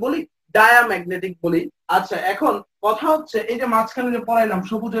ডায়াম্যাগনেটিক। কি বলি? ডায়াম্যাগনেটিক বলি। আচ্ছা এখন কথা হচ্ছে, এই যে মাঝখানে যে পড়াইলাম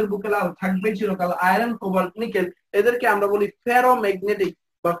সবুজের বুকে লাল থাকবে চিরকাল, আয়রন কোবাল্ট নিকেল, এদেরকে আমরা বলি ফেরোম্যাগনেটিক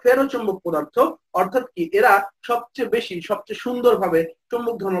বা ফেরোচুম্বক পদার্থ। অর্থাৎ কি এরা সবচেয়ে বেশি সবচেয়ে সুন্দরভাবে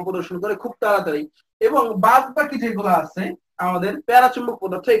চুম্বক ধর্ম প্রদর্শন করে খুব তাড়াতাড়ি। এবং বাদ বাকি যেগুলো আছে আমাদের প্যারাচুম্বক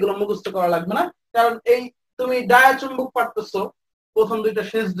পদার্থ, এগুলো মুখস্থ করা লাগবে না। কারণ এই তুমি ডায়াচুম্বক পারতেছো প্রথম দুইটা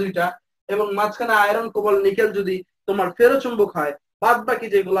শেষ দুইটা, এবং মাঝখানে আয়রন কোবাল্ট নিকেল যদি তোমার ফেরোচুম্বক হয়, বাদ বাকি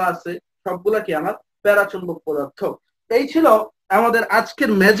যেগুলো আছে সবগুলা কি আমার প্যারাচুম্বক পদার্থ। এই ছিল আমাদের আজকের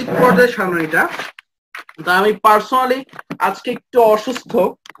ম্যাজিক পর্যায় সারণীটা। তা আমি পার্সোনালি আজকে একটু অসুস্থ,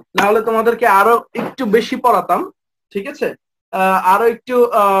 না হলে তোমাদেরকে আরো একটু বেশি পড়াতাম। ঠিক আছে, আরো একটু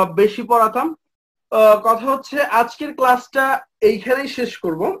বেশি পড়াতাম। কথা হচ্ছে আজকের ক্লাসটা এইখানেই শেষ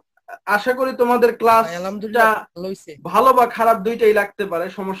করব। আশা করি তোমাদের ক্লাসটা ভালো বা খারাপ দুইটাই লাগতে পারে,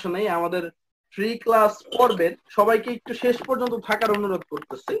 সমস্যা নেই। আমাদের ফ্রি ক্লাস পড়বে, সবাইকে একটু শেষ পর্যন্ত থাকার অনুরোধ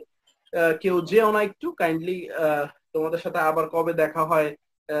করতেছি। কেউ যেও না, একটু কাইন্ডলি। তোমাদের সাথে আবার কবে দেখা হয়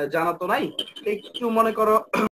জানা তো নাই, একটু মনে করো